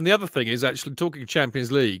 didn't they? And the other thing is, actually, talking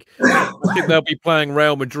Champions League, I think they'll be playing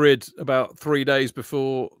Real Madrid about 3 days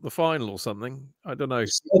before the final or something. I don't know.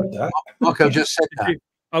 Marco just said that.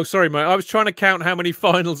 Oh, sorry, mate. I was trying to count how many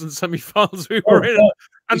finals and semi-finals we were in,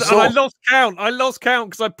 and I lost count. I lost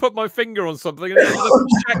count because I put my finger on something and it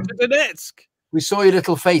was Shakhtar Donetsk. We saw your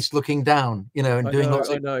little face looking down, and doing lots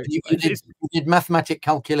of. You did mathematic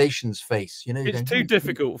calculations face, It's too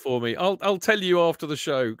difficult for me. I'll tell you after the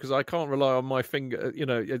show, because I can't rely on my finger.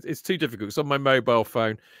 It's too difficult. It's on my mobile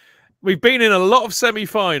phone. We've been in a lot of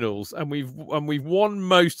semi-finals, and we've won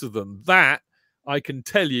most of them. That I can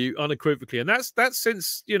tell you unequivocally, and that's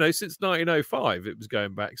since 1905 it was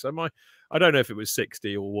going back. So I don't know if it was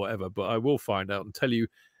 60 or whatever, but I will find out and tell you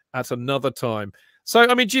at another time. So,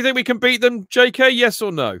 I mean, do you think we can beat them, JK? Yes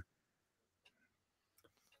or no?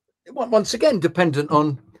 Once again, dependent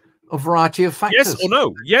on a variety of factors. Yes or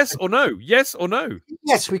no? Yes or no? Yes or no?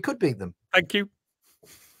 Yes, we could beat them. Thank you.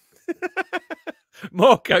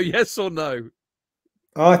 Marco, yes or no?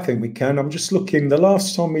 I think we can. I'm just looking. The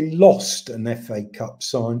last time we lost an FA Cup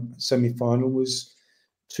semi-final was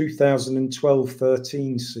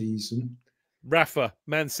 2012-13 season. Rafa,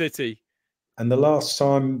 Man City. And the last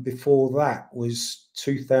time before that was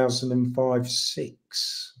 2005-06.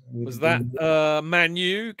 Was that Man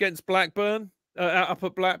U against Blackburn? Up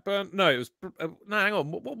at Blackburn? No, it was. No, hang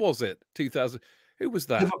on. What was it? 2000. Who was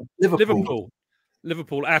that?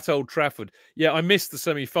 Liverpool at Old Trafford. Yeah, I missed the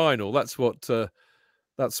semi-final. That's why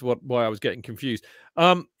I was getting confused.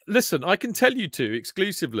 Listen, I can tell you two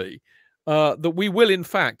exclusively that we will in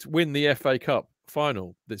fact win the FA Cup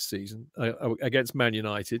final this season against Man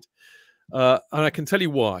United. And I can tell you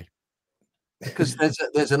why. Because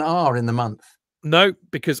there's an R in the month. No,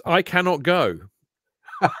 because I cannot go.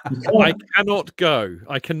 I cannot go.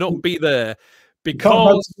 I cannot be there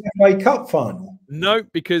because the FA Cup final. No,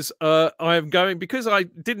 because I am going because I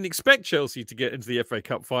didn't expect Chelsea to get into the FA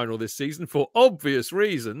Cup final this season for obvious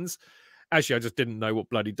reasons. Actually, I just didn't know what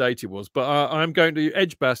bloody date it was. But I'm going to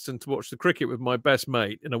Edgbaston to watch the cricket with my best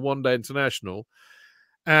mate in a one-day international,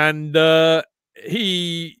 and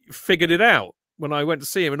he figured it out when I went to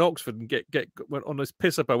see him in Oxford and went on this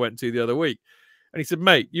piss up I went to the other week. And he said,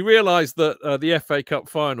 "Mate, you realise that the FA Cup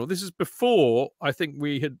final, this is before, I think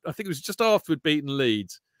it was just after we'd beaten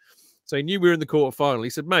Leeds. So he knew we were in the quarter-final. He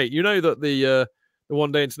said, mate, you know that the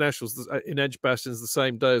one-day internationals in Edgbaston is the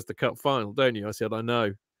same day as the cup final, don't you?" I said, "I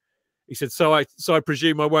know." He said, so I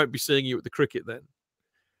presume I won't be seeing you at the cricket then,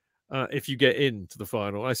 if you get into the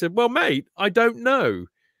final. I said, "Well, mate, I don't know."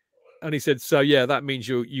 And he said, so, yeah, that means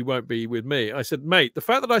you won't be with me. I said, mate, the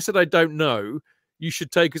fact that I said I don't know, you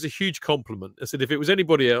should take as a huge compliment. I said, if it was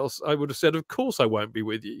anybody else, I would have said, of course I won't be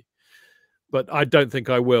with you. But I don't think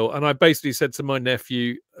I will. And I basically said to my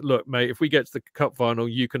nephew, look, mate, if we get to the cup final,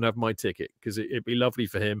 you can have my ticket because it'd be lovely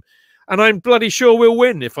for him. And I'm bloody sure we'll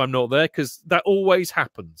win if I'm not there because that always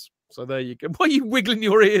happens. So there you go. What are you wiggling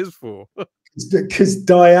your ears for? Because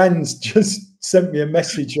Diane's just sent me a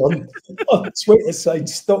message on Twitter saying,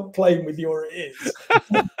 stop playing with your ears.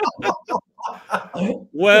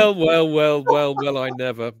 Well, I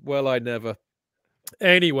never. Well, I never.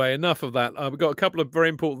 Anyway, enough of that. We've got a couple of very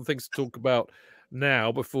important things to talk about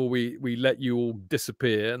now before we let you all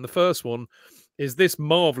disappear. And the first one is this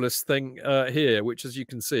marvellous thing here, which, as you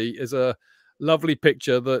can see, is a lovely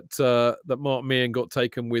picture that Mark Meehan got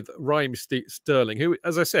taken with Raheem Sterling, who,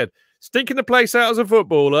 as I said, stinking the place out as a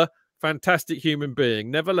footballer, fantastic human being.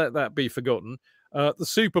 Never let that be forgotten. The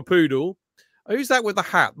Super Poodle. Who's that with the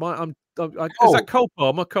hat? Is that Cole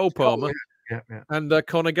Palmer? Cole Palmer. Yeah. And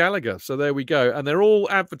Conor Gallagher. So there we go. And they're all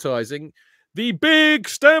advertising the big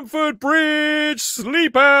Stamford Bridge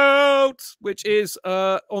Sleep Out, which is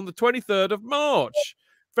on the 23rd of March.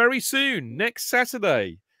 Very soon, next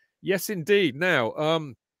Saturday. Yes, indeed. Now,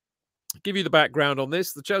 give you the background on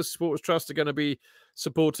this. The Chelsea Supporters Trust are going to be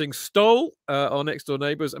supporting Stoll, our next door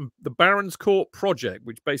neighbours, and the Barons Court Project,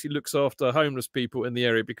 which basically looks after homeless people in the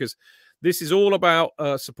area, because this is all about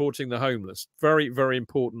supporting the homeless. Very, very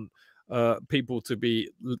important people to be,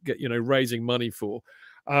 raising money for.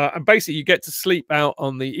 And basically, you get to sleep out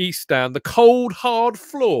on the East Stand, the cold, hard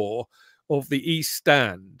floor of the East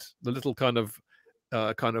Stand, the little kind of,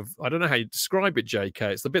 I don't know how you describe it, JK.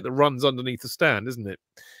 It's the bit that runs underneath the stand, isn't it?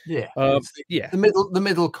 Yeah. Yeah. The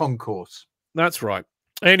middle concourse. That's right.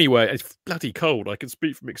 Anyway, it's bloody cold. I can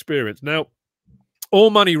speak from experience. Now, all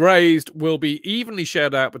money raised will be evenly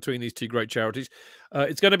shared out between these two great charities.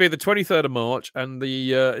 It's going to be the 23rd of March, and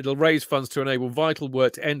it'll raise funds to enable vital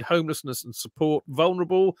work to end homelessness and support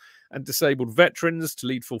vulnerable and disabled veterans to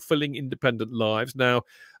lead fulfilling, independent lives. Now,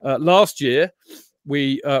 last year,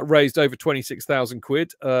 we raised over 26,000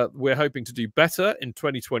 quid. We're hoping to do better in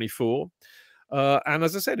 2024. And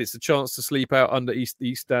as I said, it's a chance to sleep out under the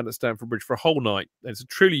East Stand at Stamford Bridge for a whole night. It's a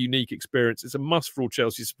truly unique experience. It's a must for all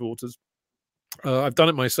Chelsea supporters. I've done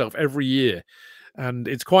it myself every year, and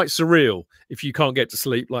it's quite surreal if you can't get to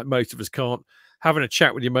sleep, like most of us can't, having a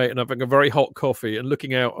chat with your mate and having a very hot coffee and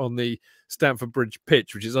looking out on the Stamford Bridge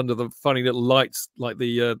pitch, which is under the funny little lights, like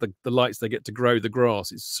the lights they get to grow the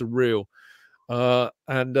grass. It's surreal.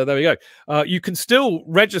 And there we go. You can still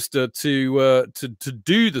register to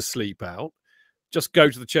do the sleep out. Just go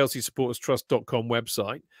to the ChelseaSupportersTrust.com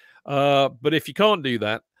website. But if you can't do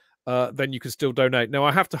that, then you can still donate. Now,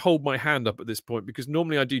 I have to hold my hand up at this point because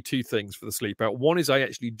normally I do two things for the sleep out. One is I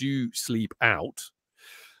actually do sleep out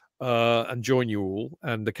and join you all,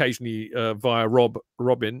 and occasionally via Robert,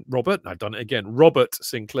 I've done it again. Robert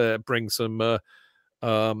Sinclair brings some,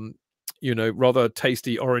 rather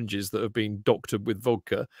tasty oranges that have been doctored with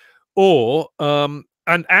vodka, or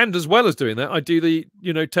and as well as doing that, I do the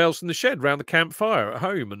Tales from the Shed round the campfire at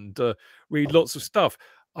home and read lots of stuff.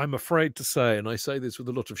 I'm afraid to say, and I say this with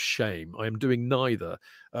a lot of shame, I am doing neither.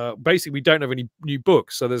 Basically, we don't have any new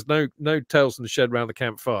books, so there's no Tales from the Shed round the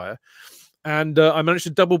campfire. And I managed to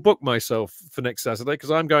double book myself for next Saturday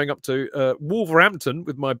because I'm going up to Wolverhampton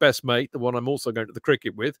with my best mate, the one I'm also going to the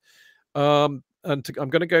cricket with. I'm going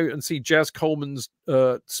to go and see Jazz Coleman's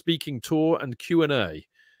speaking tour and Q&A,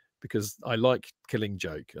 because I like Killing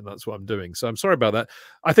Joke, and that's what I'm doing. So I'm sorry about that.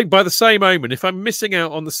 I think by the same omen, if I'm missing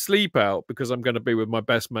out on the sleep out because I'm going to be with my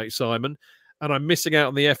best mate Simon, and I'm missing out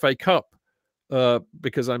on the FA Cup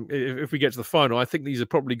because if we get to the final, I think these are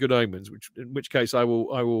probably good omens, in which case I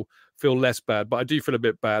will feel less bad. But I do feel a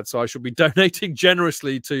bit bad, so I shall be donating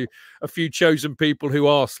generously to a few chosen people who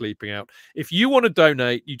are sleeping out. If you want to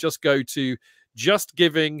donate, you just go to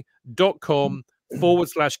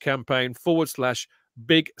justgiving.com/campaign/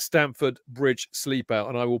 Big Stamford Bridge Sleep Out,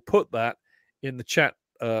 and I will put that in the chat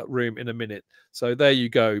room in a minute. So there you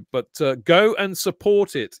go. But go and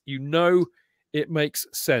support it. It makes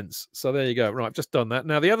sense. So there you go. Right, I've just done that.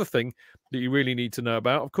 Now, the other thing that you really need to know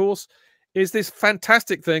about, of course, is this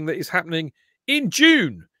fantastic thing that is happening in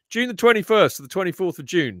June the 21st to the 24th of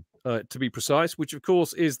June, to be precise, which, of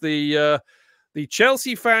course, is the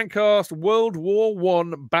Chelsea FanCast World War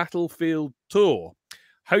I Battlefield Tour,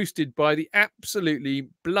 hosted by the absolutely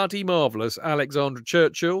bloody marvellous Alexandra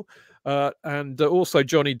Churchill and also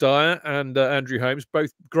Johnny Dyer and Andrew Holmes,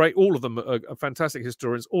 both great. All of them are fantastic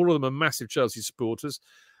historians. All of them are massive Chelsea supporters.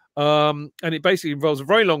 And it basically involves a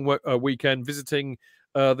very long weekend visiting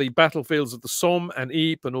the battlefields of the Somme and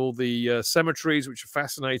Ypres and all the cemeteries, which are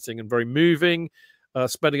fascinating and very moving.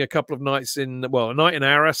 Spending a couple of nights in, well, a night in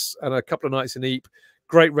Arras and a couple of nights in Ypres.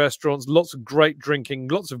 Great restaurants, lots of great drinking,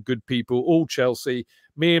 lots of good people, all Chelsea.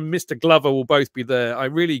 Me and Mr. Glover will both be there. I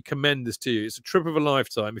really commend this to you. It's a trip of a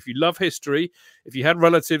lifetime. If you love history, if you had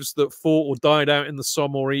relatives that fought or died out in the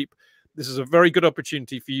Somme or Ypres, this is a very good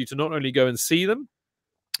opportunity for you to not only go and see them,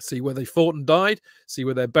 see where they fought and died, see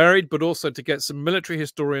where they're buried, but also to get some military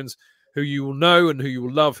historians who you will know and who you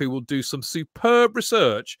will love, who will do some superb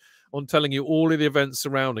research on telling you all of the events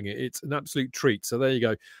surrounding it. It's an absolute treat. So there you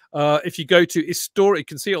go. If you go to Historia, you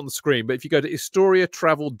can see it on the screen, but if you go to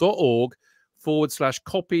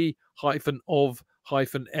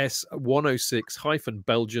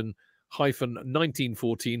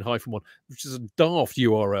historiatravel.org/copy-of-S106-Belgian-1914-1, which is a daft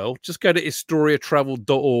URL. Just go to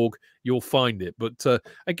historiatravel.org. You'll find it. But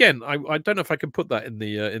again, I don't know if I can put that in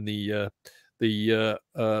the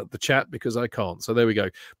chat because I can't. So there we go.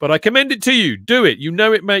 But I commend it to you. Do it. You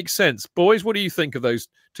know it makes sense. Boys, what do you think of those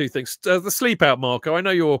two things? The sleep out, Marco. I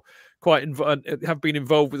know you're quite have been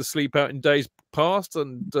involved with the sleep out in days past,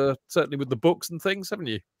 and certainly with the books and things, haven't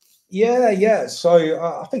you? Yeah. So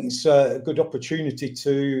I think it's a good opportunity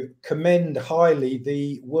to commend highly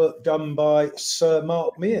the work done by Sir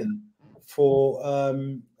Mark Meehan for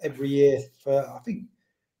every year. I think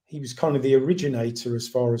he was kind of the originator as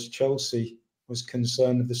far as Chelsea was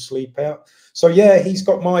concerned of the sleep out. So yeah, he's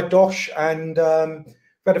got my dosh, and we've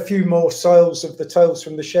had a few more sales of the Tales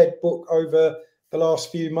from the Shed book over the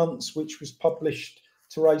last few months, which was published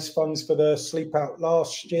to raise funds for the sleep out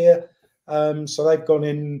last year. So they've gone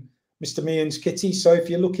in Mr. Meehan's kitty. So if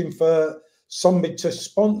you're looking for somebody to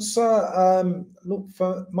sponsor, look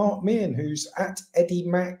for Mark Meehan, who's at Eddie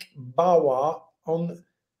Mac Bawa on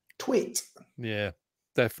Twit. Yeah.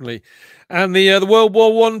 Definitely. And the World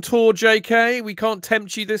War I tour, JK, we can't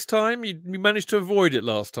tempt you this time. You managed to avoid it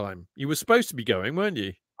last time. You were supposed to be going, weren't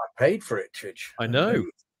you? I paid for it, Chidge. I know.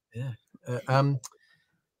 Yeah. I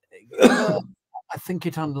think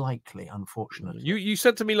it unlikely, unfortunately. You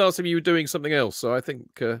said to me last time you were doing something else, so I think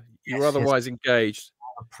you were otherwise engaged.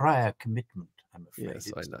 A prior commitment, I'm afraid.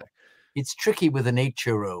 Yes, I know. It's tricky with an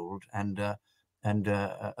 8-year-old and a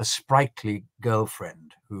sprightly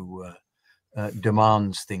girlfriend who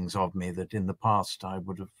demands things of me that in the past I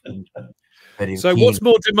would have been very So keen. What's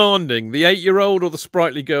more demanding, the 8-year-old or the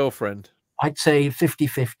sprightly girlfriend? I'd say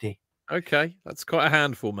 50-50. Okay, that's quite a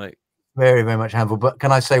handful, mate. Very, very much handful. But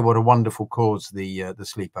can I say what a wonderful cause the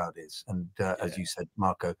sleep out is? And as you said,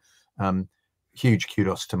 Marco, huge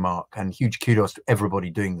kudos to Mark and huge kudos to everybody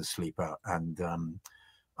doing the sleep out. And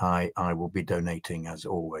I will be donating as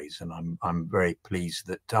always. And I'm very pleased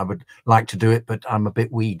that I would like to do it, but I'm a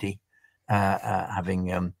bit weedy.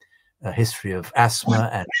 Having a history of asthma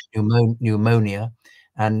and pneumonia,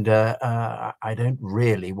 and I don't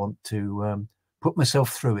really want to put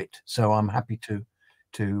myself through it. So I'm happy to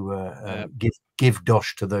give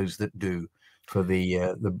dosh to those that do for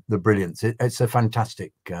the brilliance. It's a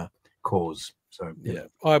fantastic cause. So yeah,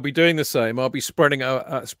 I'll be doing the same. I'll be spreading it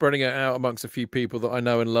out amongst a few people that I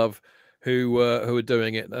know and love who are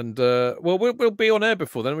doing it, and well, we'll be on air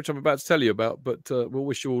before then, which I'm about to tell you about, but we'll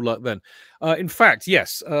wish you all luck then. In fact,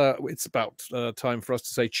 yes, it's about time for us to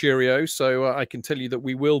say cheerio. So I can tell you that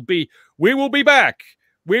we will be back.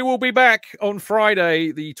 We will be back on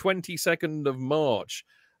Friday, the 22nd of March.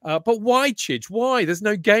 But why, Chidge? Why? There's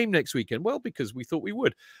no game next weekend. Well, because we thought we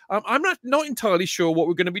would. I'm not entirely sure what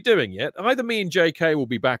we're going to be doing yet. Either me and JK will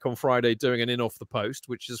be back on Friday doing an in off the post,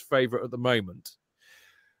 which is favourite at the moment.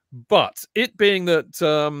 But it being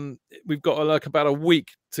that we've got like about a week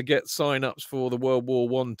to get sign-ups for the World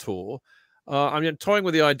War I tour, I'm toying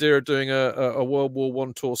with the idea of doing a World War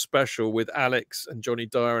I tour special with Alex and Johnny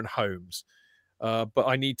Dyer and Holmes. But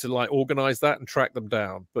I need to organise that and track them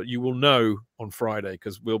down. But you will know on Friday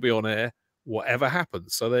because we'll be on air whatever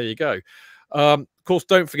happens. So there you go. Of course,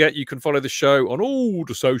 don't forget you can follow the show on all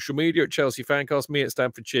the social media at Chelsea Fancast, me at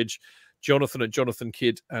Stamford Chidge, Jonathan at Jonathan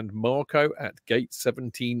Kydd, and Marco at Gate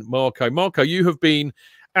 17 Marco. Marco, you have been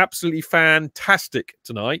absolutely fantastic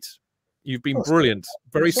tonight. You've been brilliant,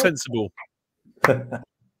 very sensible.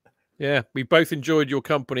 Yeah, we both enjoyed your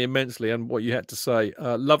company immensely and what you had to say.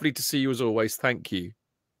 Lovely to see you as always. Thank you.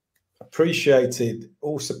 Appreciated.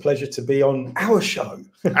 Also a pleasure to be on our show.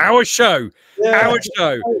 Our show. Yeah. Our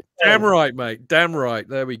show. Damn right, mate. Damn right.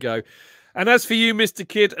 There we go. And as for you, Mr.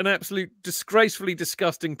 Kydd, an absolute disgracefully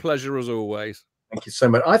disgusting pleasure as always. Thank you so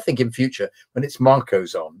much. I think in future, when it's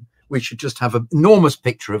Marco's on, we should just have an enormous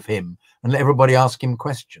picture of him and let everybody ask him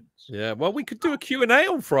questions. Yeah, well, we could do a Q&A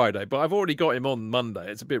on Friday, but I've already got him on Monday.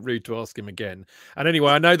 It's a bit rude to ask him again. And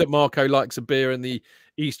anyway, I know that Marco likes a beer in the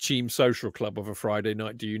East Cheam Social Club of a Friday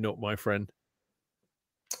night. Do you not, my friend?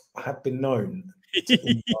 I have been known to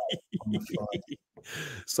invite on the Friday.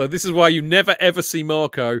 So this is why you never, ever see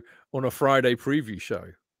Marco on a Friday preview show.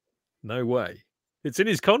 No way. It's in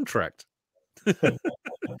his contract.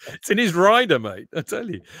 It's in his rider, mate. I tell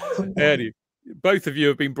you. Anyway, both of you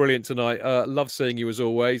have been brilliant tonight. Love seeing you as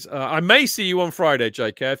always. I may see you on Friday,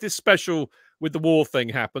 JK. If this special with the war thing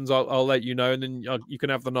happens, I'll let you know, and then you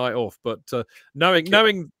can have the night off. But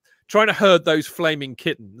knowing, trying to herd those flaming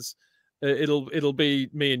kittens, it'll be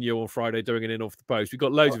me and you on Friday doing it in off the post. We've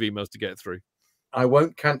got loads of emails to get through. I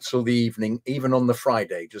won't cancel the evening, even on the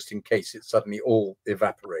Friday, just in case it suddenly all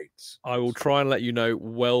evaporates. I will try and let you know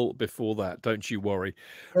well before that. Don't you worry.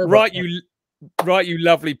 Right, you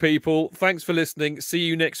lovely people. Thanks for listening. See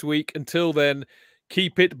you next week. Until then,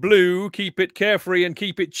 keep it blue, keep it carefree, and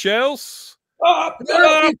keep it Chelsea. Up,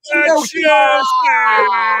 Chelsea!